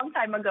is a long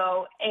time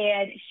ago,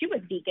 and she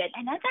was vegan.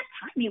 And at that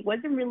time, it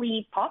wasn't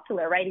really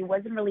popular, right? It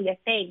wasn't really a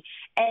thing.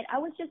 And I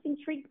was just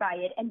intrigued by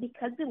it. And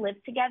because we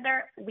lived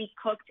together, we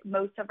cooked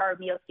most of our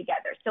meals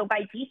together. So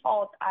by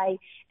default, I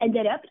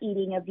ended up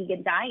eating a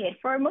vegan diet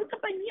for most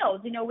of my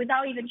meals, you know,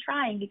 without even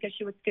trying, because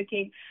she was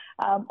cooking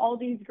all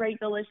these great,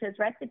 delicious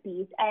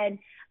recipes. And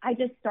I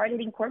just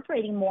started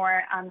incorporating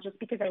more just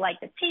because I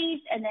liked the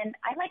taste. And then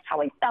I liked how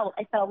I felt.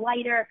 I felt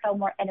lighter, I felt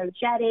more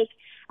energetic.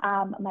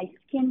 My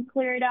skin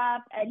cleared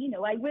up. And, you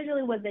know, I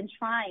really wasn't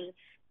trying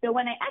So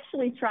when I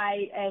actually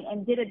tried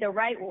and did it the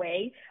right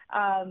way,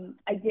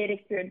 I did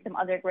experience some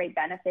other great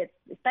benefits,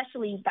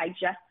 especially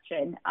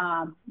digestive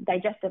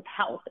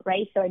health,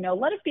 right? So I know a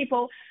lot of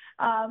people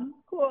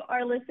who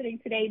are listening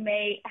today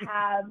may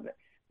have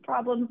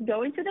problems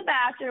going to the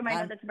bathroom.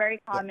 I know that's very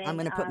common. I'm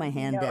going to put my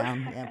hand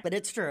down, but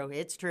it's true.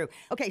 It's true.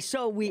 Okay,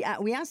 so we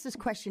asked this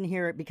question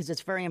here because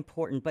it's very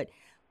important, but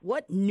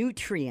what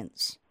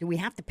nutrients do we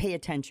have to pay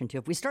attention to?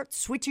 If we start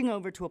switching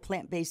over to a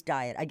plant-based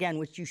diet, again,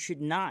 which you should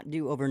not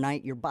do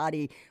overnight, your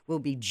body will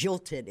be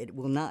jolted. It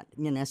will not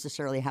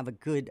necessarily have a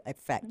good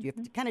effect. You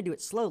have to kind of do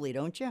it slowly,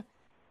 don't you?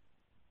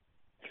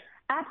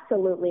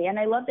 Absolutely. And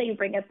I love that you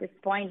bring up this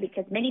point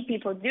because many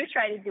people do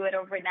try to do it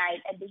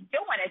overnight and they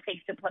don't want to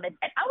take supplements.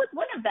 And I was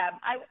one of them.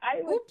 I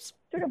was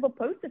sort of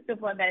opposed to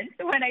supplements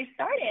when I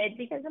started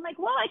because I'm like,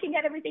 well, I can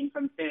get everything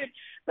from food.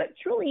 But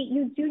truly,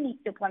 you do need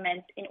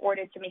supplements in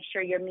order to make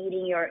sure you're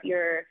meeting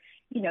your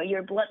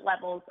blood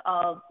levels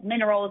of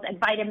minerals and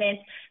vitamins.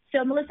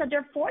 So, Melissa, there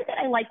are 4 that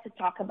I like to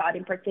talk about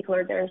in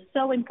particular that are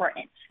so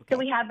important. Okay. So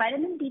we have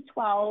vitamin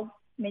B12.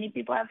 Many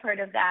people have heard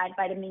of that.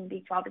 Vitamin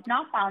B12 is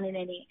not found in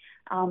any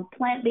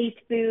plant-based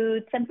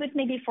foods. Some foods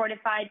may be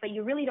fortified, but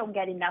you really don't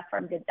get enough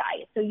from the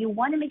diet. So you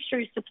want to make sure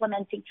you're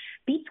supplementing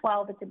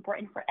B12. It's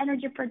important for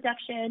energy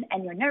production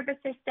and your nervous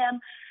system.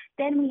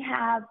 Then we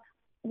have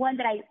one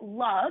that I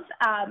love,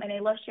 and I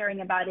love sharing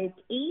about is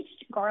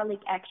aged garlic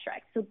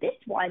extract. So this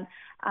one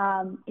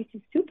is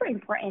super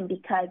important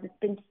because it's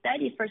been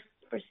studied for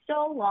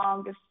so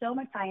long. There's so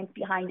much science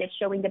behind it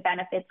showing the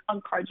benefits on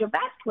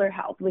cardiovascular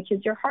health, which is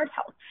your heart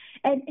health.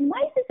 And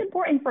why is this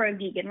important for a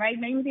vegan, right?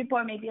 Many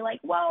people may be like,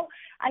 well,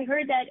 I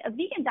heard that a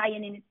vegan diet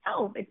in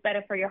itself is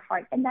better for your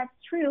heart. And that's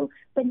true.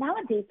 But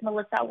nowadays,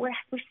 Melissa, we're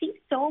seeing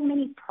so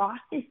many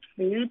processed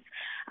foods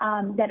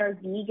that are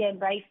vegan,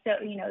 right? So,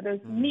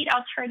 there's meat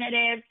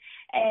alternatives.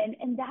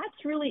 And that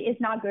really is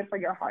not good for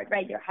your heart,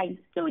 right? They're high in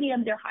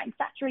sodium, they're high in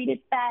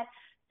saturated fat.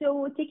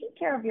 So taking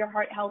care of your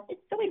heart health is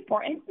so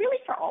important, really,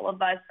 for all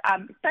of us,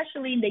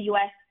 especially in the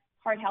U.S.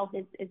 Heart health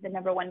is the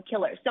number one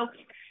killer. So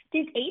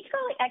this aged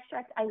garlic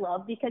extract I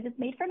love because it's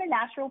made from a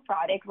natural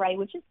product, right,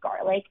 which is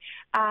garlic.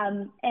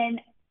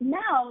 And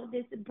now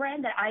this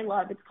brand that I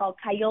love, it's called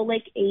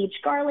Kyolic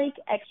Aged Garlic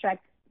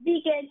Extract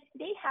Vegan.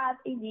 They have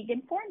a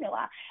vegan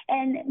formula.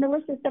 And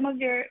Melissa, some of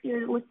your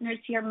listeners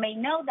here may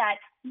know that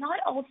not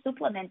all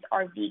supplements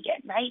are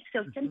vegan, right?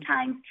 So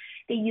sometimes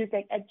they use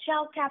a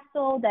gel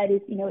capsule that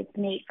is, it's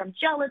made from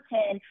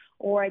gelatin,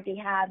 or they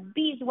have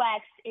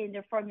beeswax in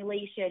their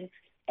formulation.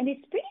 And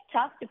it's pretty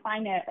tough to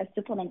find a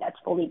supplement that's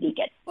fully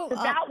vegan. Well, so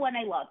that one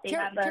I love.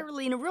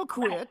 Carolina, real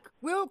quick,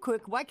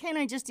 why can't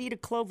I just eat a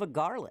clove of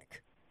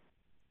garlic?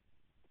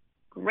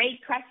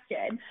 Great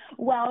question.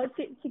 Well,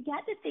 to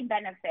get the same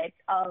benefits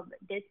of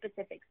this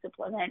specific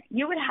supplement,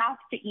 you would have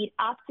to eat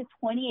up to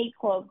 28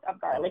 cloves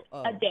of garlic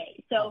a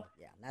day. So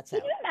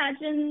can you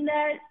imagine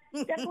that?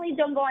 Definitely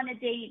don't go on a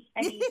date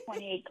and eat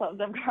 28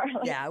 cloves of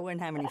garlic. Yeah, I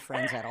wouldn't have any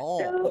friends at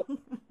all.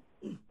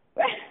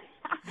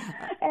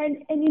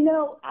 And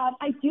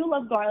I do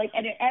love garlic,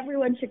 and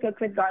everyone should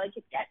cook with garlic.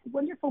 It's got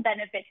wonderful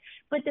benefits.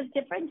 But the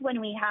difference when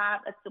we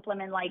have a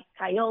supplement like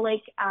Kyolic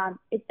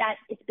is that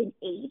it's been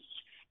aged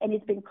and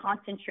it's been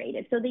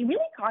concentrated. So they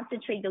really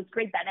concentrate those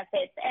great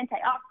benefits,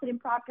 antioxidant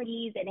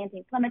properties and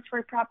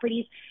anti-inflammatory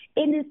properties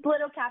in this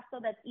little capsule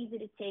that's easy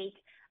to take.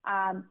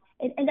 And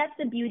that's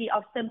the beauty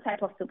of some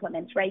type of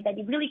supplements, right? That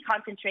it really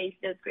concentrates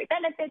those great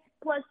benefits.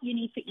 Plus, you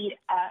need to eat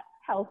a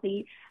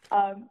healthy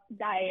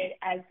diet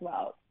as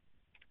well.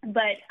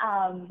 But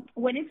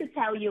wanted to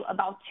tell you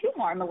about 2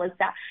 more,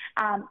 Melissa.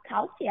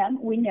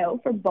 Calcium, we know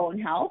for bone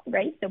health,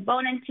 right? So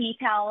bone and teeth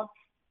health,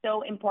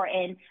 so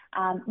important.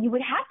 You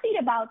would have to eat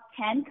about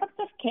 10 cups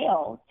of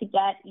kale to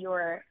get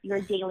your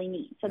daily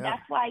needs. So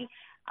that's why,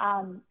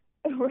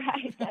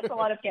 right, that's a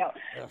lot of kale.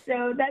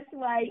 So that's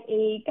why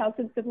a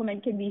calcium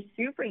supplement can be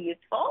super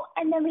useful.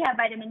 And then we have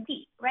vitamin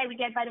D, right? We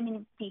get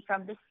vitamin D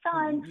from the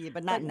sun. Yeah,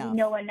 but not enough. We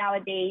know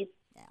nowadays.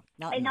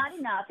 Yeah, not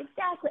enough,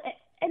 exactly.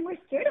 And we're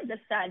scared of the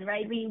sun,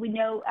 right? We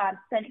know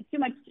too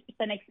much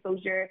sun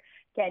exposure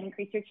can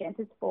increase your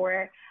chances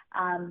for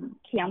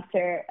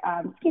cancer,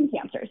 skin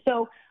cancer.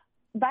 So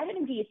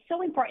vitamin D is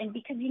so important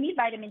because you need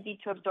vitamin D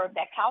to absorb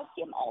that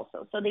calcium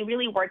also. So they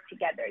really work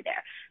together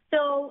there.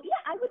 So,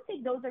 I would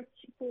say those are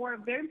 4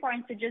 very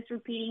important. So just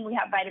repeating, we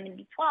have vitamin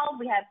B12,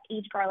 we have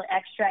aged garlic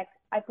extract.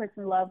 I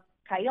personally love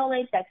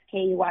Kyolic, that's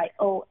Kyolic,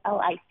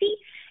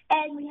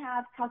 and we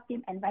have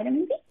calcium and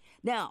vitamin D.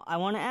 Now, I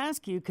want to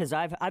ask you, because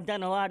I've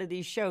done a lot of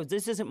these shows.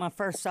 This isn't my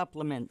first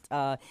supplement.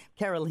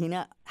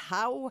 Carolina,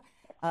 how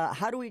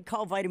do we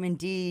call vitamin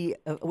D?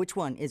 Which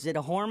one? Is it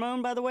a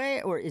hormone, by the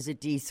way, or is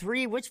it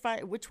D3?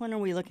 Which one are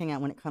we looking at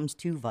when it comes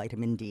to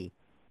vitamin D?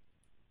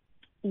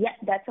 Yeah,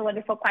 that's a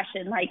wonderful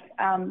question. Like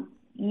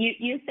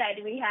you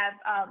said, we have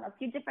a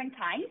few different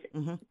kinds,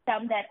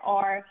 some that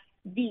are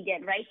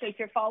vegan, right? So if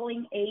you're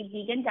following a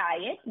vegan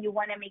diet, you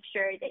want to make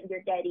sure that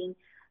you're getting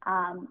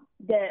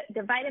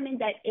the vitamin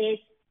that is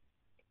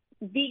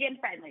vegan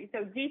friendly.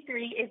 So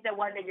D3 is the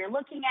one that you're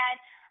looking at.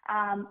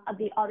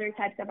 The other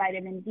types of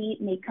vitamin D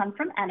may come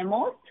from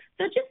animals.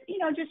 So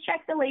just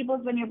check the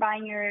labels when you're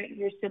buying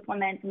your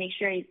supplements. Make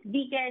sure it's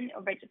vegan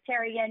or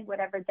vegetarian,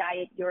 whatever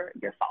diet you're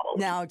following.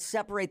 Now,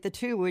 separate the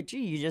two, would you?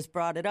 You just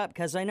brought it up,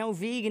 because I know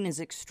vegan is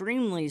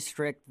extremely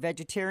strict,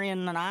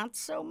 vegetarian not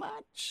so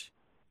much.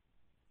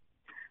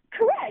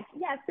 Correct.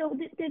 Yeah. So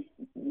the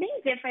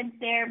main difference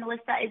there,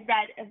 Melissa, is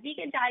that a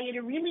vegan diet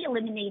is really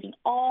eliminating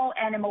all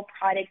animal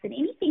products and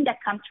anything that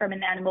comes from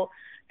an animal.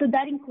 So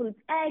that includes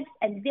eggs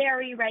and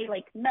dairy, right,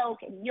 like milk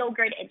and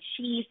yogurt and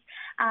cheese.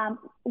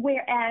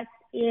 Whereas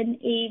in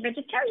a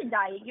vegetarian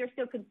diet, you're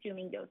still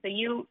consuming those. So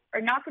you are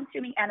not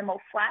consuming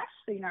animal flesh.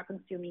 So you're not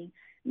consuming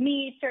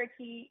meat,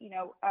 turkey,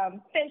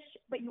 fish,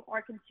 but you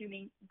are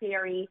consuming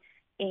dairy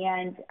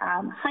and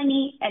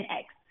honey and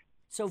eggs.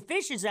 So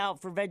fish is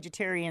out for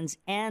vegetarians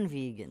and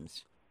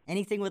vegans.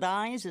 Anything with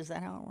eyes? Is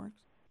that how it works?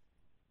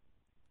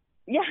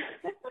 Yeah,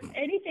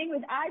 anything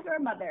with eyes or a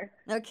mother.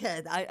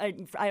 Okay,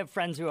 I have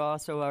friends who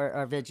also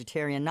are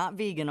vegetarian, not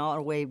vegan all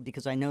the way,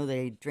 because I know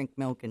they drink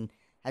milk and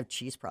have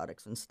cheese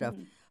products and stuff.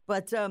 Mm-hmm.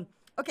 But,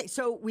 okay,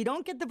 so we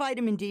don't get the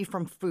vitamin D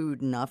from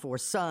food enough or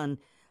sun.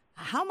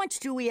 How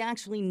much do we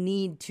actually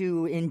need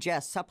to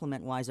ingest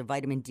supplement-wise of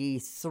vitamin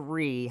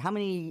D3? How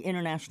many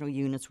international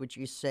units would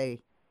you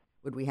say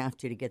would we have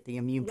to get the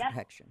immune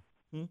protection?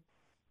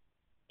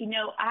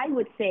 I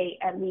would say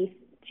at least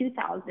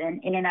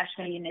 2,000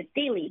 international units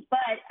daily.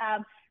 But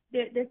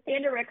the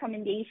standard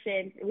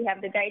recommendations, we have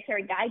the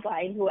dietary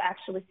guidelines who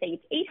actually say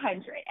it's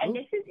 800. And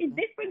this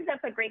brings up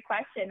a great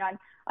question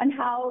on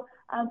how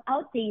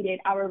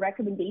outdated our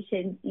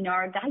recommendations,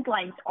 our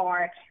guidelines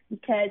are,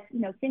 because,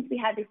 since we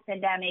had this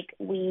pandemic,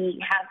 we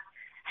have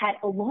had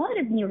a lot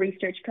of new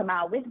research come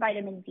out with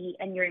vitamin D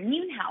and your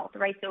immune health,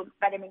 right? So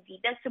vitamin D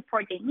does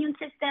support the immune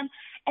system,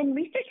 and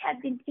research has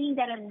been seeing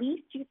that at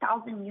least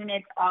 2,000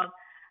 units of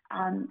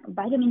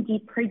vitamin D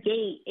per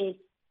day is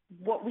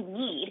what we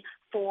need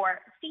to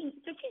see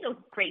those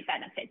great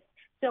benefits.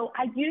 So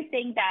I do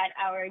think that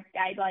our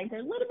guidelines are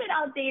a little bit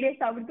outdated,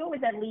 so I would go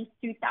with at least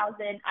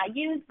 2,000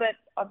 IUs, but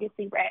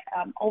obviously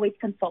always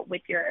consult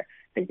with your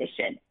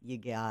physician. You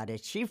got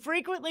it. She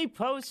frequently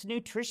posts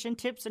nutrition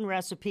tips and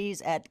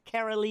recipes at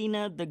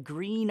Carolina the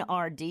Green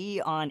RD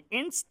on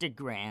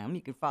Instagram.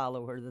 You can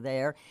follow her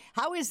there.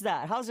 How is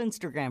that? How's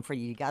Instagram for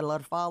you? You got a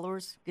lot of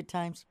followers? Good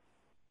times?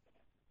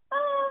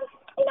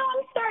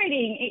 I'm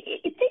starting.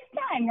 It takes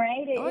time,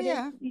 right?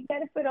 You got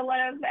to put a lot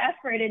of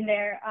effort in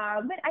there.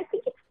 But I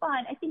think it's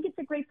fun. I think it's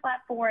a great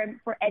platform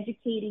for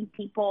educating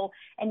people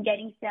and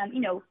getting some,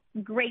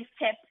 great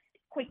tips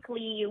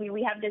quickly.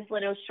 We have these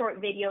little short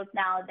videos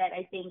now that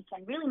I think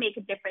can really make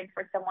a difference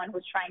for someone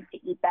who's trying to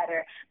eat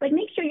better. But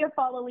make sure you're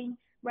following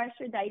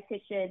registered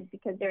dietitians,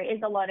 because there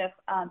is a lot of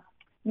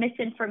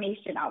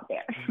misinformation out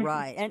there.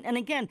 Right. And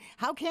again,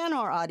 how can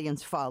our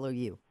audience follow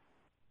you?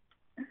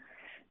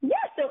 Yeah,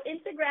 so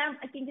Instagram,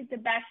 I think, is the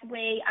best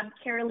way. I'm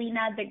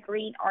Carolina the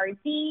Green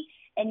RD,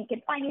 and you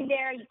can find me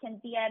there. You can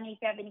DM me if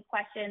you have any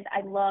questions. I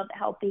love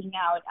helping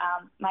out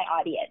my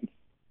audience.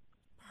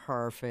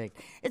 Perfect.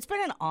 It's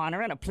been an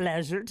honor and a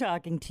pleasure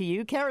talking to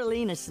you,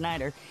 Carolina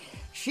Schneider.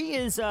 She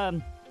is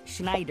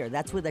Schneider.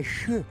 That's with a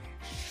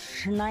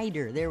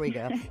Schneider. There we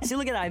go. See,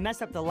 look at that. I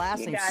messed up the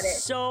last name.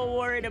 So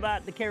worried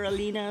about the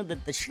Carolina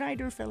that the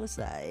Schneider fell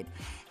aside.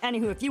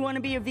 Anywho, if you want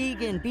to be a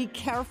vegan, be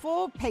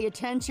careful. Pay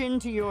attention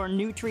to your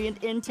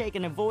nutrient intake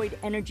and avoid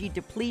energy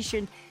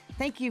depletion.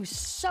 Thank you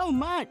so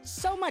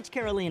much,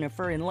 Carolina,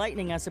 for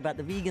enlightening us about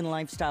the vegan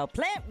lifestyle,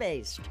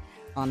 plant-based,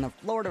 on the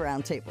Florida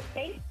Roundtable.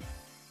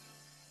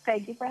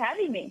 Thank you for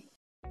having me.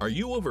 Are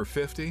you over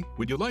 50?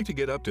 Would you like to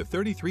get up to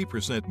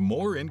 33%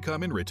 more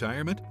income in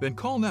retirement? Then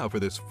call now for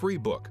this free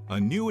book,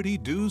 Annuity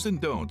Do's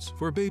and Don'ts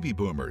for Baby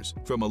Boomers,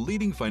 from a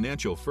leading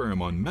financial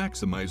firm on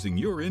maximizing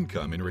your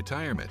income in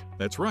retirement.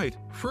 That's right,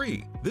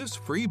 free. This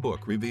free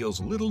book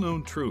reveals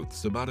little-known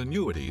truths about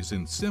annuities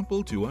in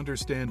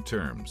simple-to-understand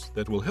terms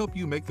that will help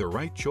you make the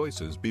right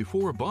choices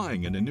before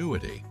buying an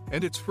annuity.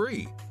 And it's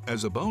free.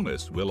 As a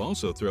bonus, we'll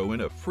also throw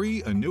in a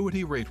free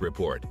annuity rate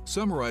report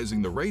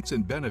summarizing the rates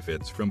and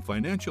benefits from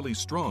financially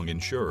strong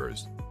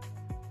insurers.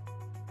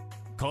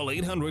 Call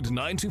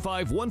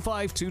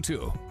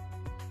 800-925-1522.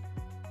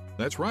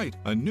 That's right,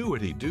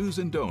 Annuity Do's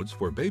and Don'ts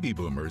for Baby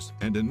Boomers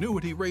and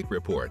Annuity Rate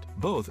Report,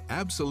 both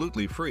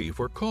absolutely free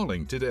for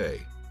calling today.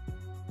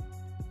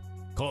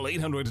 Call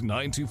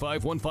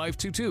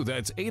 800-925-1522.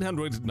 That's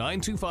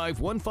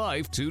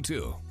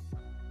 800-925-1522.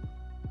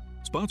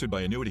 Sponsored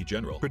by Annuity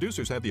General.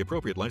 Producers have the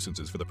appropriate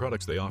licenses for the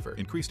products they offer.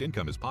 Increased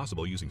income is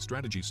possible using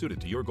strategies suited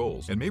to your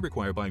goals and may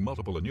require buying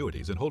multiple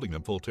annuities and holding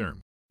them full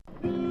term.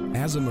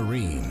 As a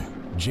Marine,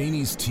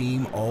 Jamie's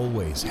team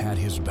always had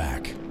his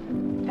back.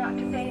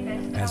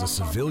 As a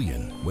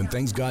civilian, when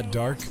things got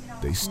dark,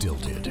 they still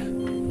did.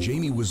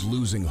 Jamie was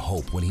losing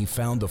hope when he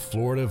found the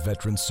Florida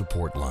Veterans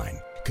Support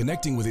Line.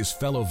 Connecting with his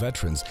fellow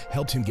veterans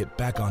helped him get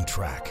back on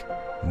track.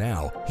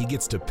 Now, he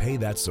gets to pay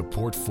that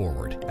support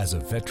forward as a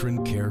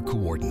veteran care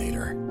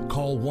coordinator.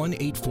 Call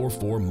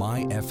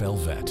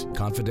 1-844-MY-FL-VET.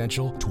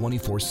 Confidential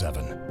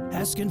 24/7.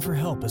 Asking for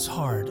help is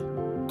hard.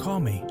 Call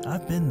me.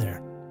 I've been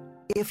there.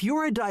 If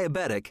you're a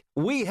diabetic,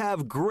 we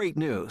have great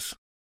news.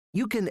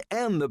 You can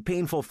end the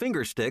painful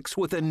finger sticks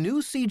with a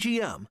new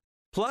CGM.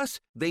 Plus,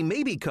 they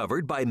may be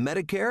covered by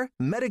Medicare,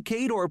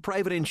 Medicaid, or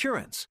private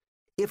insurance.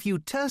 If you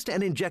test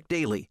and inject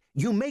daily,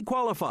 you may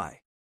qualify.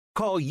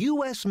 Call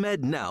US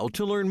Med now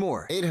to learn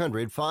more.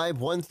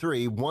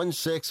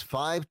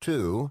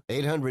 800-513-1652.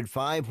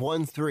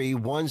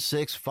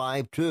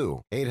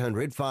 800-513-1652.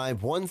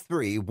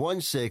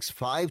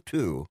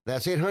 800-513-1652.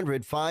 That's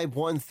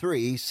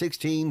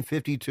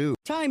 800-513-1652.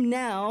 Time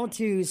now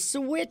to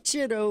switch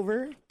it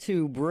over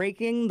to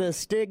breaking the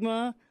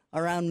stigma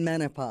around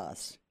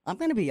menopause. I'm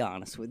going to be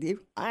honest with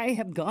you. I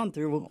have gone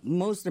through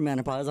most of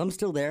menopause. I'm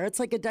still there. It's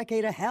like a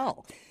decade of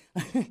hell.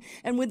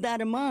 And with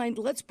that in mind,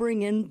 let's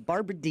bring in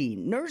Barbara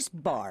Dean. Nurse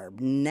Barb,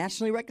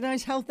 nationally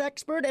recognized health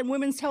expert and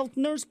women's health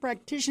nurse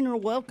practitioner.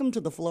 Welcome to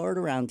the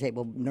Florida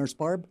Roundtable, Nurse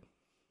Barb.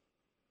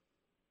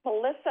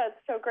 Melissa, it's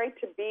so great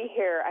to be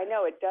here. I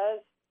know it does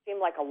seem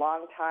like a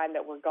long time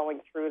that we're going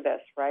through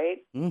this, right?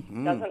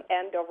 Mm-hmm. It doesn't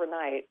end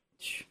overnight.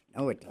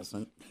 No, it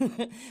doesn't.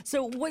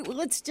 So wait,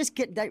 let's just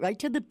get right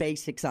to the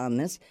basics on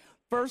this.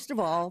 First of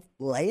all,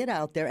 lay it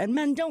out there. And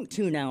men, don't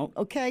tune out,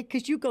 okay?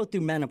 Because you go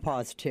through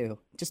menopause, too,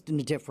 just in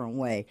a different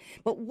way.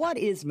 But what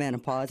is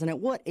menopause, and at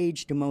what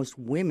age do most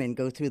women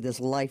go through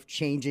this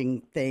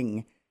life-changing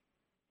thing?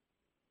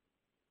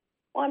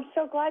 Well, I'm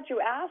so glad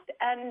you asked.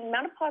 And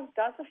menopause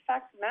does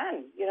affect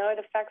men. You know, it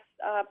affects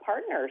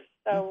partners.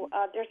 So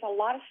there's a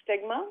lot of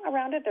stigma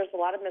around it. There's a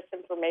lot of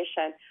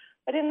misinformation.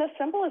 But in the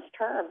simplest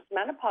terms,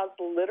 menopause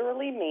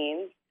literally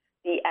means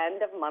the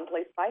end of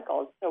monthly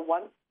cycles. So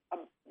once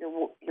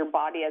your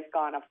body has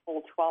gone a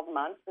full 12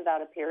 months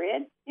without a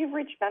period, you've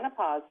reached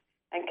menopause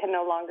and can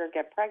no longer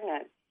get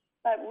pregnant.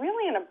 But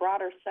really, in a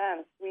broader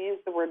sense, we use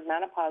the word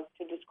menopause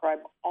to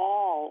describe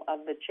all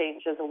of the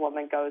changes a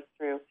woman goes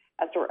through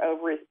as her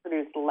ovaries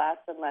produce less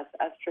and less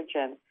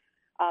estrogen.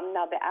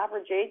 Now, the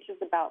average age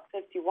is about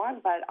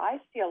 51, but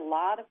I see a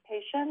lot of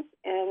patients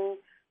in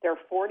their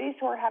 40s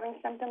who are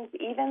having symptoms,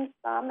 even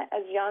some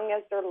as young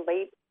as their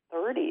late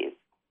 30s.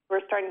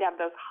 We're starting to have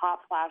those hot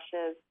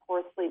flashes,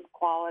 poor sleep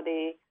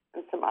quality,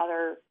 and some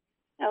other,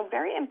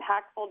 very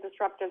impactful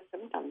disruptive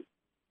symptoms.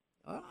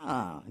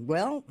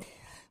 Well,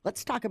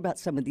 let's talk about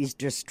some of these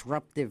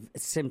disruptive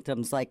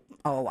symptoms like,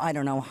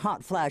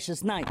 hot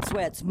flashes, night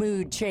sweats,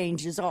 mood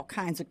changes, all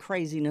kinds of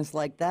craziness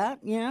like that.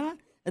 Yeah?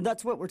 And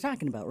that's what we're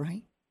talking about,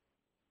 right?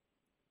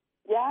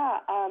 Yeah.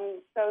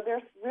 So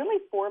there's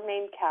really four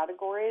main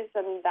categories,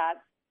 and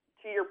that,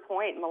 to your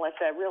point,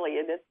 Melissa, really,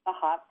 it is the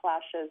hot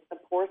flashes, the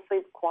poor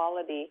sleep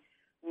quality,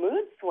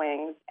 mood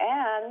swings,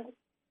 and,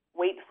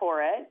 wait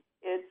for it,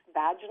 it's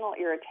vaginal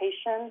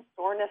irritation,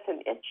 soreness,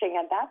 and itching.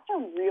 And that's a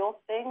real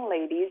thing,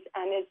 ladies,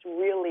 and it's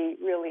really,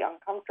 really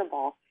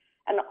uncomfortable.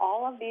 And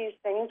all of these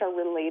things are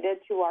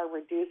related to our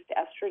reduced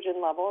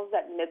estrogen levels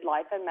at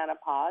midlife and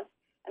menopause,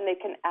 and they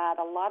can add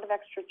a lot of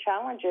extra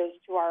challenges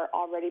to our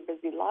already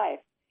busy life.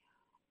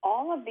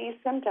 All of these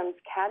symptoms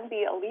can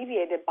be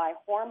alleviated by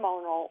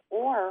hormonal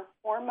or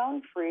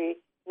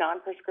hormone-free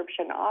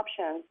non-prescription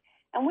options.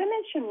 And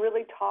women should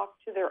really talk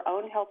to their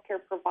own healthcare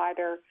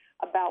provider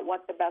about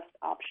what the best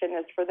option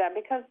is for them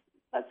because,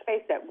 let's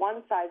face it,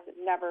 one size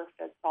never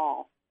fits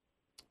all.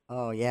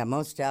 Oh, yeah,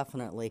 most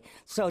definitely.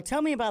 So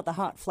tell me about the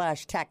Hot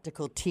Flash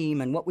Tactical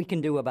Team and what we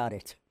can do about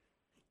it.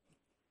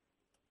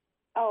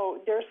 Oh,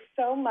 there's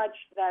so much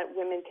that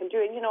women can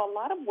do. And, a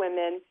lot of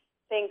women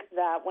think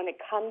that when it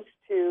comes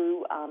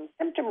to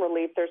symptom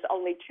relief, there's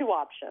only two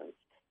options,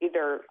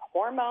 either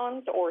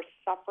hormones or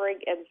suffering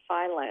in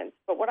silence.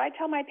 But what I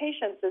tell my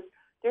patients is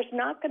there's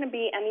not going to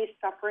be any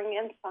suffering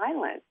in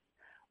silence.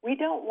 We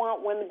don't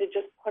want women to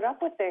just put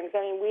up with things. I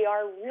mean, we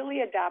are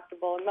really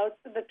adaptable, and most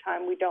of the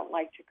time we don't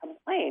like to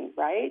complain,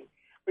 right?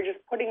 We're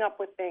just putting up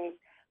with things.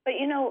 But,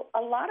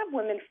 a lot of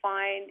women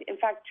find, in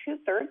fact,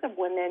 2/3 of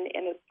women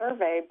in a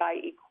survey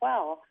by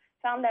Equell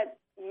found that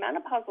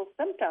menopausal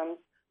symptoms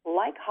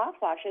like hot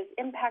flashes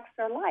impacts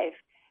their life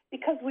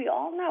because we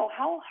all know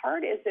how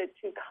hard is it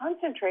to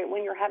concentrate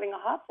when you're having a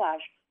hot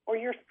flash or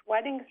you're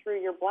sweating through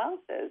your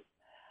blouses.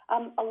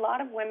 A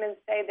lot of women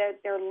say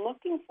that they're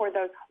looking for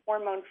those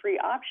hormone-free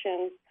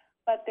options,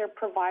 but their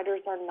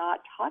providers are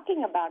not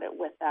talking about it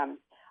with them.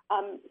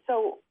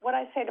 So what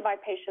I say to my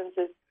patients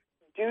is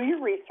do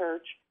your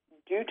research,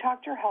 do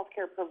talk to your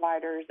healthcare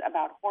providers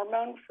about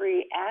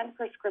hormone-free and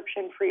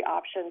prescription-free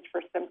options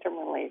for symptom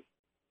relief.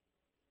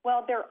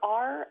 Well, there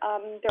are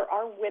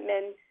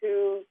women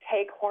who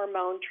take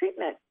hormone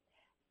treatment,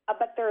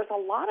 but there's a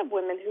lot of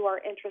women who are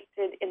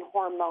interested in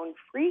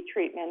hormone-free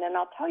treatment, and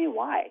I'll tell you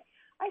why.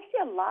 I see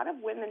a lot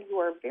of women who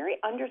are very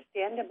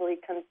understandably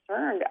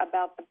concerned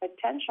about the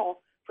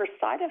potential for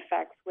side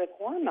effects with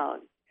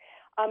hormones.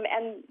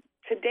 And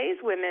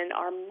today's women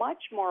are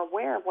much more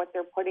aware of what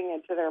they're putting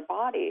into their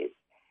bodies.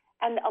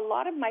 And a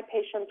lot of my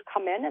patients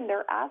come in and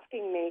they're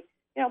asking me,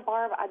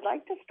 Barb, I'd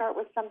like to start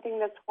with something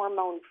that's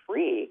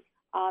hormone-free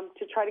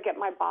to try to get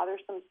my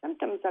bothersome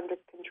symptoms under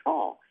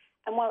control.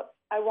 And what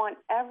I want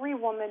every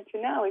woman to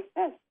know is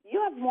this: you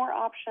have more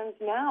options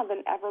now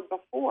than ever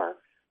before,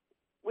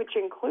 which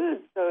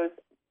includes those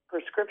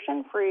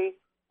prescription-free,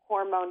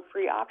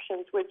 hormone-free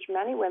options, which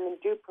many women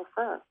do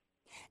prefer.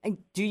 And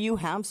do you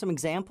have some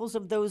examples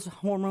of those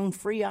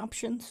hormone-free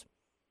options?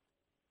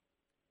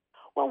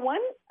 Well,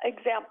 one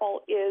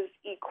example is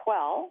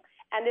Equelle,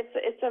 and it's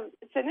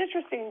an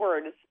interesting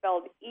word. It's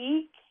spelled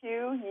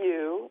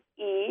EQUELLE,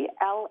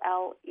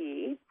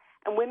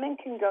 and women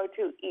can go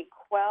to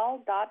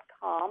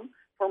equelle.com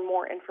for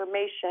more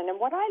information. And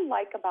what I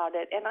like about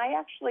it, and I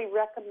actually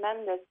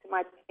recommend this to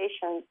my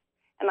patients,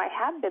 and I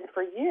have been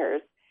for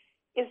years,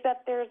 is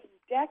that there's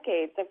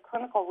decades of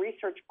clinical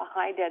research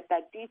behind it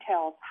that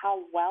details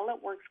how well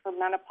it works for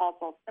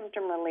menopausal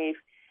symptom relief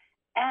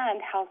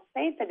and how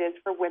safe it is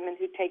for women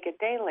who take it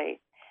daily.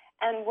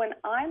 And when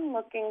I'm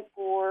looking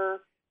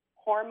for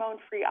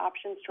hormone-free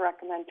options to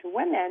recommend to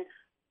women,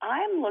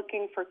 I'm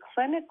looking for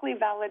clinically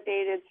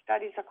validated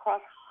studies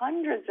across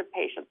hundreds of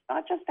patients,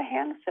 not just a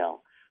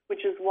handful,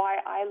 which is why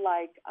I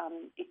like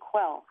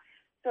Equelle.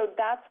 So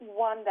that's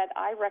one that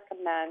I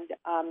recommend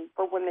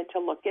for women to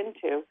look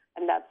into,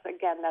 and that's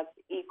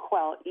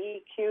Equelle,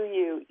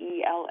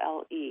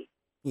 EQUELLE.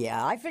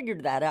 Yeah, I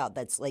figured that out.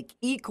 That's like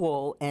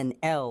equal and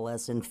L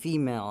as in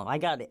female. I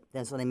got it.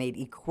 That's why they made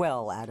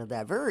Equelle out of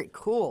that. Very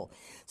cool.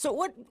 So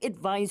what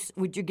advice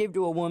would you give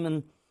to a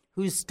woman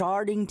who's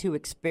starting to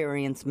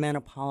experience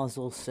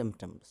menopausal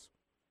symptoms?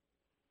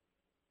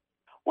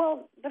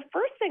 Well, the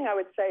first thing I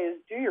would say is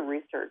do your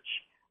research,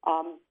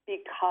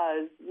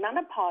 because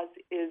menopause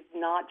is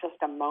not just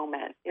a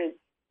moment. It's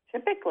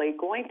typically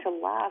going to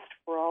last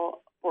for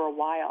a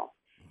while.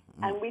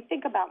 And we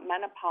think about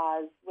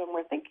menopause, when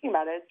we're thinking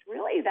about it, it's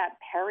really that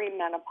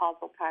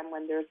perimenopausal time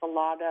when there's a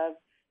lot of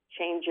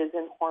changes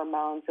in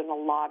hormones and a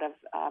lot of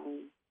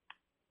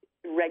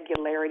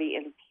regularity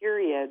in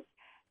periods.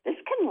 This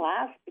can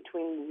last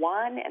between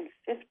 1 and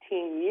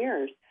 15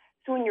 years.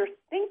 So when you're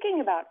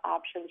thinking about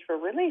options for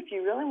relief,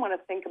 you really want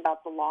to think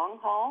about the long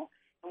haul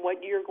and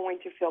what you're going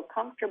to feel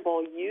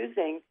comfortable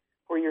using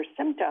for your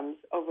symptoms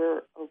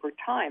over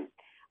time.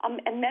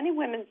 And many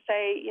women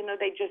say,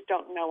 they just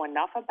don't know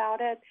enough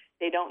about it.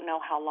 They don't know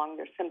how long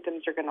their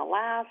symptoms are going to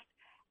last.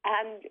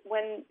 And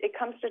when it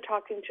comes to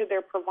talking to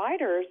their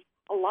providers,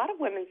 a lot of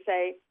women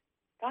say,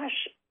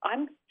 gosh,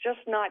 I'm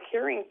just not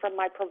hearing from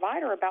my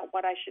provider about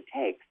what I should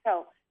take.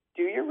 So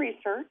do your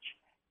research,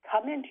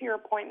 come into your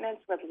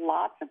appointments with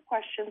lots of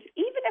questions,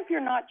 even if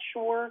you're not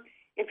sure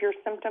if your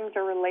symptoms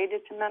are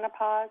related to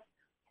menopause,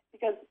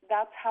 because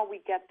that's how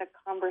we get the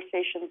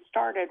conversation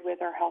started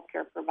with our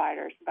healthcare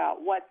providers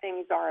about what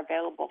things are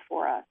available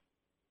for us.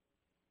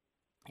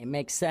 It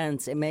makes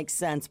sense. It makes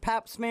sense.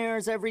 Pap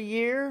smears every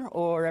year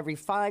or every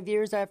 5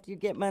 years after you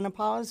get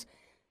menopause?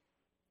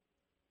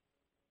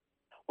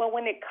 Well,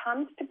 when it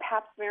comes to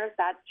pap smears,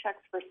 that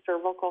checks for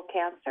cervical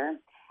cancer,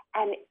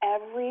 and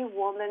every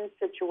woman's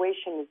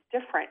situation is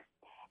different.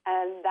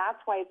 And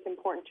that's why it's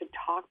important to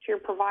talk to your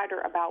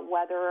provider about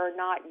whether or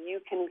not you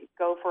can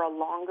go for a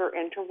longer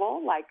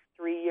interval, like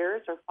 3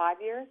 years or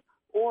 5 years,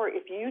 or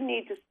if you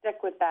need to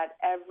stick with that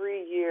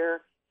every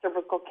year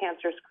cervical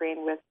cancer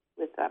screen with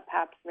a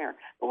pap smear.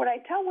 But what I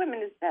tell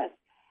women is this,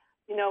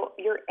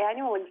 your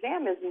annual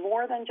exam is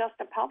more than just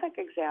a pelvic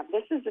exam.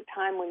 This is a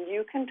time when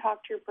you can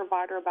talk to your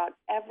provider about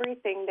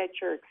everything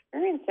that you're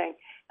experiencing.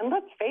 And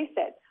let's face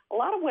it, a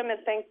lot of women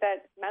think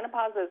that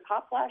menopause is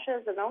hot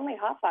flashes and only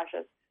hot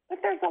flashes. But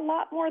there's a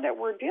lot more that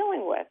we're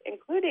dealing with,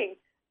 including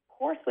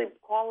poor sleep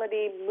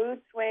quality,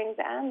 mood swings,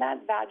 and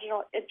that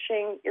vaginal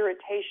itching,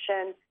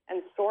 irritation,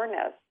 and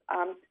soreness,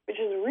 which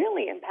is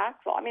really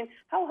impactful. I mean,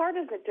 how hard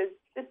is it to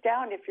sit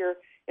down if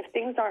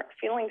things aren't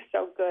feeling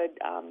so good?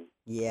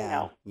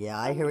 Yeah,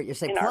 I hear what you're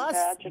saying. in our Plus,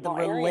 the vaginal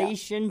area.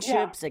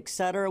 relationships, et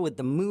cetera, with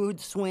the mood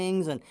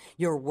swings and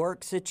your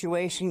work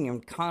situation,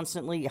 you're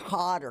constantly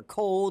hot or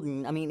cold.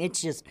 And I mean,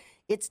 it's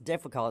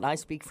difficult. I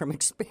speak from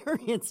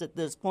experience at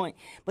this point.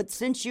 But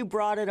since you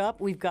brought it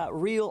up, we've got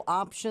real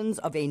options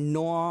of a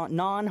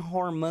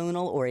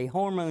non-hormonal or a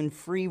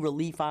hormone-free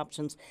relief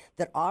options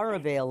that are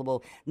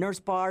available.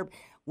 Nurse Barb,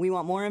 we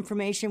want more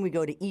information. We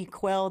go to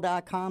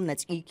equelle.com.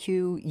 That's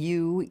EQUELLE.com.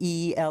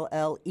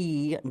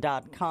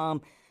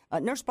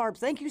 Nurse Barb,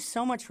 thank you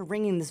so much for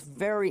bringing this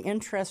very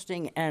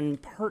interesting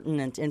and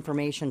pertinent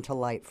information to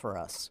light for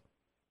us.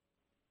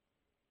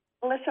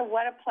 Melissa,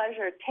 what a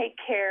pleasure. Take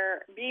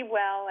care, be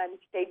well, and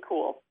stay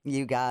cool.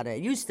 You got it.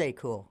 You stay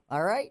cool,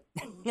 all right?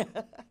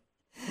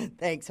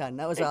 Thanks, hon.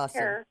 That was awesome.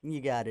 Care. You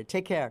got it.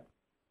 Take care.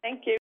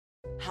 Thank you.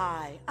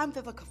 Hi, I'm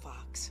Vivica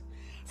Fox.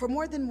 For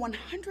more than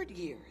 100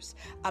 years,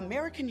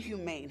 American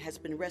Humane has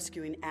been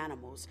rescuing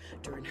animals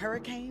during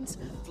hurricanes,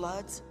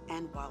 floods,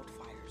 and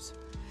wildfires.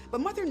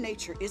 But Mother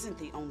Nature isn't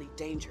the only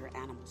danger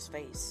animals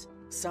face.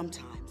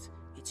 Sometimes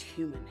it's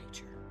human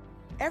nature.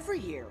 Every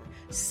year,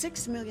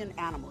 6 million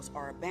animals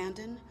are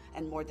abandoned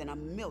and more than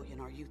 1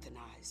 million are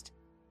euthanized.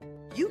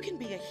 You can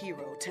be a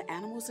hero to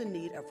animals in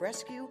need of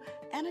rescue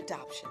and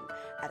adoption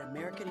at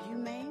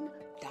AmericanHumane.org.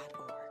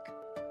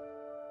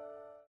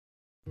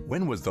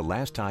 When was the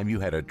last time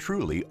you had a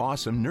truly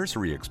awesome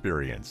nursery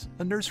experience?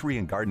 A nursery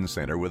and garden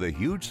center with a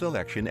huge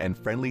selection and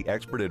friendly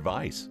expert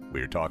advice.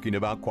 We're talking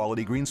about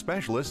Quality Green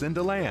specialists in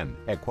DeLand.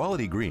 At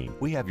Quality Green,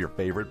 we have your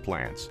favorite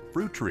plants,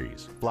 fruit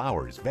trees,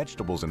 flowers,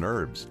 vegetables, and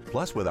herbs.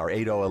 Plus, with our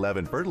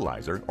 8011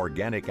 fertilizer,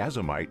 organic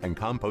azomite, and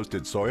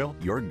composted soil,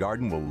 your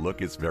garden will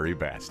look its very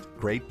best.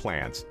 Great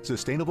plants,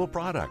 sustainable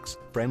products,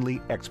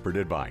 friendly expert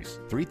advice.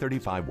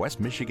 335 West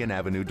Michigan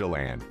Avenue,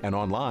 DeLand, and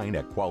online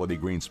at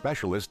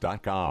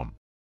qualityggreenspecialist.com.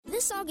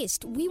 This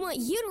August, we want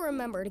you to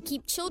remember to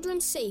keep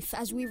children safe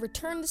as we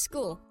return to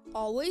school.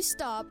 Always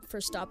stop for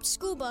stopped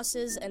school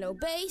buses and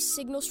obey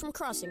signals from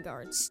crossing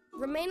guards.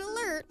 Remain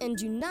alert and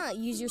do not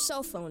use your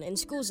cell phone in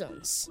school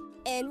zones.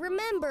 And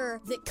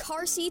remember that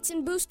car seats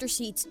and booster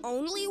seats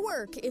only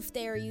work if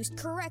they are used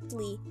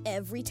correctly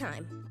every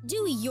time.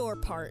 Do your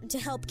part to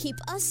help keep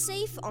us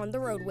safe on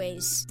the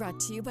roadways. Brought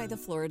to you by the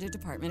Florida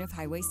Department of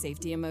Highway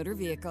Safety and Motor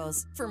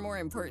Vehicles. For more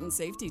important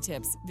safety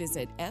tips,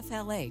 visit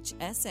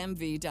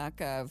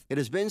flhsmv.gov. It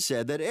has been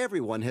said that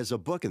everyone has a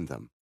book in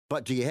them.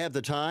 But do you have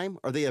the time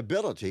or the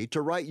ability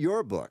to write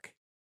your book?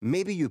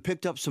 Maybe you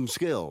picked up some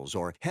skills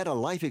or had a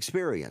life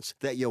experience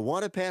that you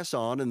want to pass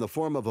on in the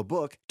form of a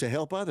book to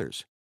help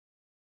others.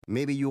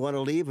 Maybe you want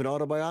to leave an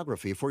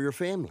autobiography for your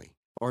family.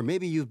 Or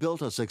maybe you've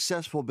built a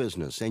successful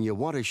business and you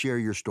want to share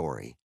your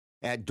story.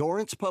 At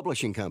Dorrance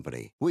Publishing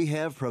Company, we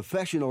have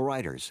professional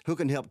writers who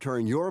can help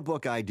turn your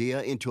book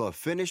idea into a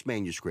finished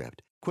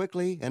manuscript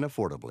quickly and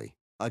affordably.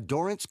 A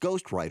Dorrance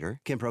ghostwriter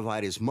can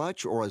provide as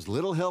much or as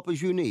little help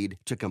as you need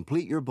to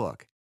complete your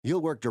book. You'll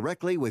work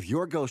directly with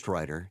your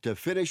ghostwriter to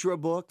finish your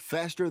book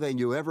faster than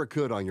you ever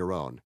could on your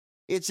own.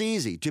 It's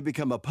easy to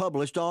become a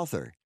published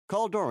author.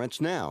 Call Dorrance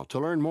now to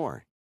learn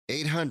more.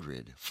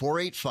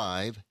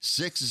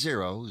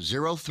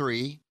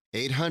 800-485-6003.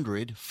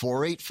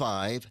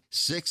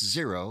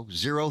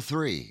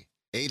 800-485-6003.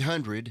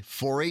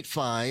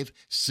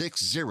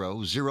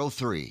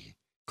 800-485-6003.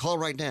 Call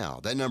right now.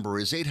 That number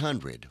is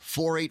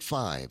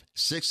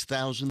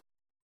 800-485-6000.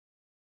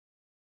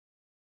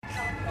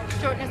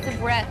 Shortness of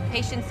breath,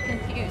 patient's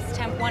confused,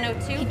 temp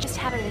 102. He just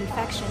had an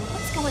infection.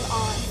 What's going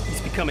on? He's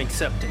becoming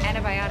septic.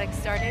 Antibiotics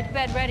started.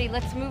 Bed ready,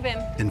 let's move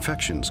him.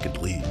 Infections can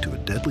lead to a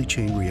deadly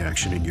chain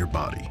reaction in your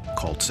body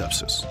called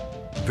sepsis.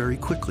 Very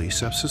quickly,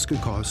 sepsis can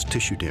cause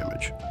tissue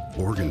damage,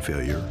 organ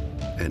failure,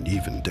 and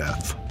even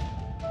death.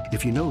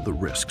 If you know the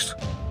risks,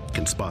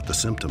 can spot the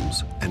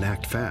symptoms, and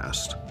act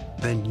fast,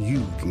 then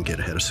you can get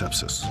ahead of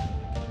sepsis.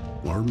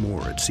 Learn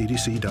more at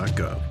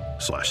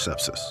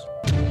cdc.gov/sepsis.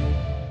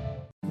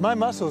 My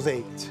muscles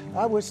ached.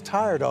 I was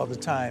tired all the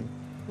time.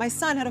 My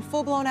son had a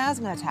full-blown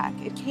asthma attack.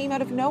 It came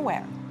out of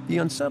nowhere. The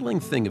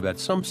unsettling thing about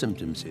some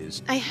symptoms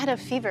is I had a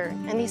fever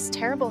and these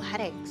terrible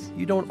headaches.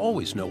 you don't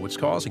always know what's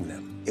causing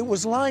them. It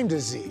was Lyme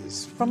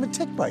disease from a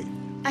tick bite.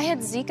 I had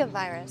Zika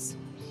virus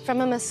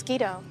from a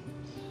mosquito.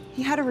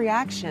 He had a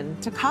reaction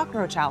to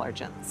cockroach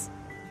allergens.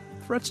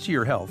 Threats to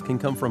your health can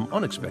come from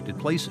unexpected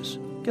places.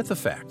 Get the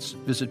facts.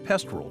 Visit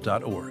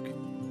pestworld.org.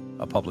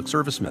 A public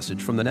service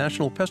message from the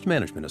National Pest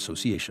Management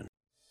Association.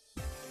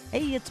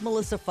 Hey, it's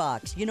Melissa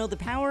Fox. You know, the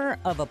power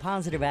of a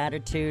positive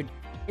attitude,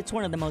 it's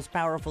one of the most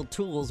powerful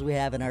tools we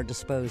have in our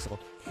disposal.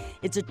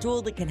 It's a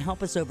tool that can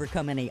help us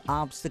overcome any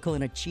obstacle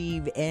and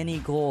achieve any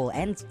goal.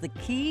 And it's the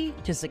key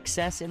to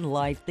success in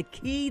life, the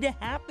key to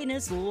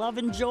happiness, love,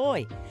 and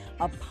joy.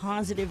 A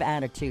positive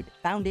attitude,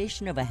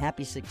 foundation of a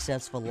happy,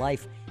 successful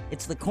life.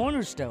 It's the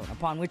cornerstone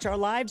upon which our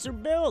lives are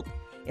built.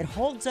 It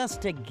holds us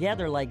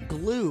together like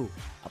glue.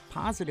 A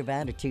positive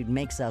attitude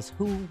makes us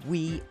who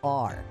we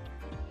are.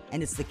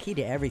 And it's the key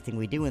to everything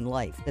we do in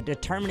life. The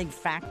determining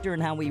factor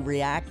in how we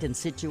react in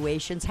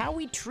situations, how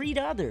we treat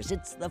others.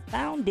 It's the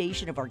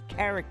foundation of our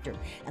character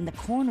and the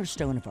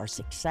cornerstone of our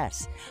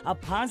success. A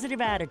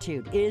positive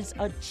attitude is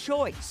a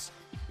choice.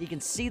 You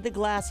can see the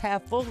glass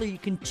half full, or you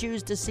can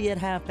choose to see it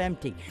half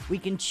empty. We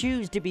can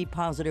choose to be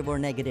positive or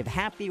negative,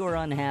 happy or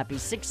unhappy,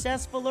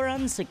 successful or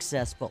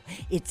unsuccessful.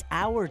 It's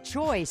our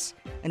choice,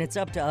 and it's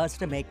up to us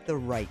to make the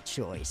right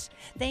choice.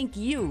 Thank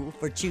you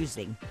for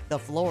choosing the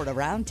Florida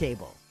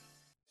Roundtable.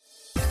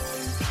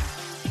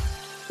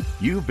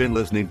 You've been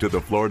listening to the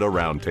Florida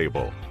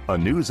Roundtable, a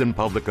news and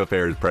public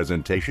affairs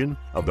presentation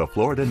of the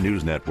Florida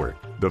News Network.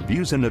 The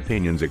views and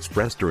opinions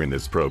expressed during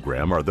this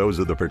program are those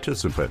of the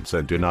participants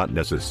and do not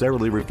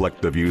necessarily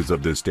reflect the views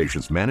of this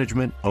station's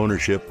management,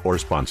 ownership, or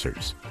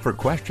sponsors. For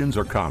questions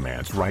or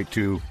comments, write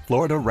to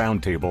Florida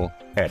Roundtable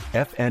at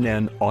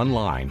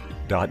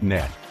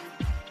fnnonline.net.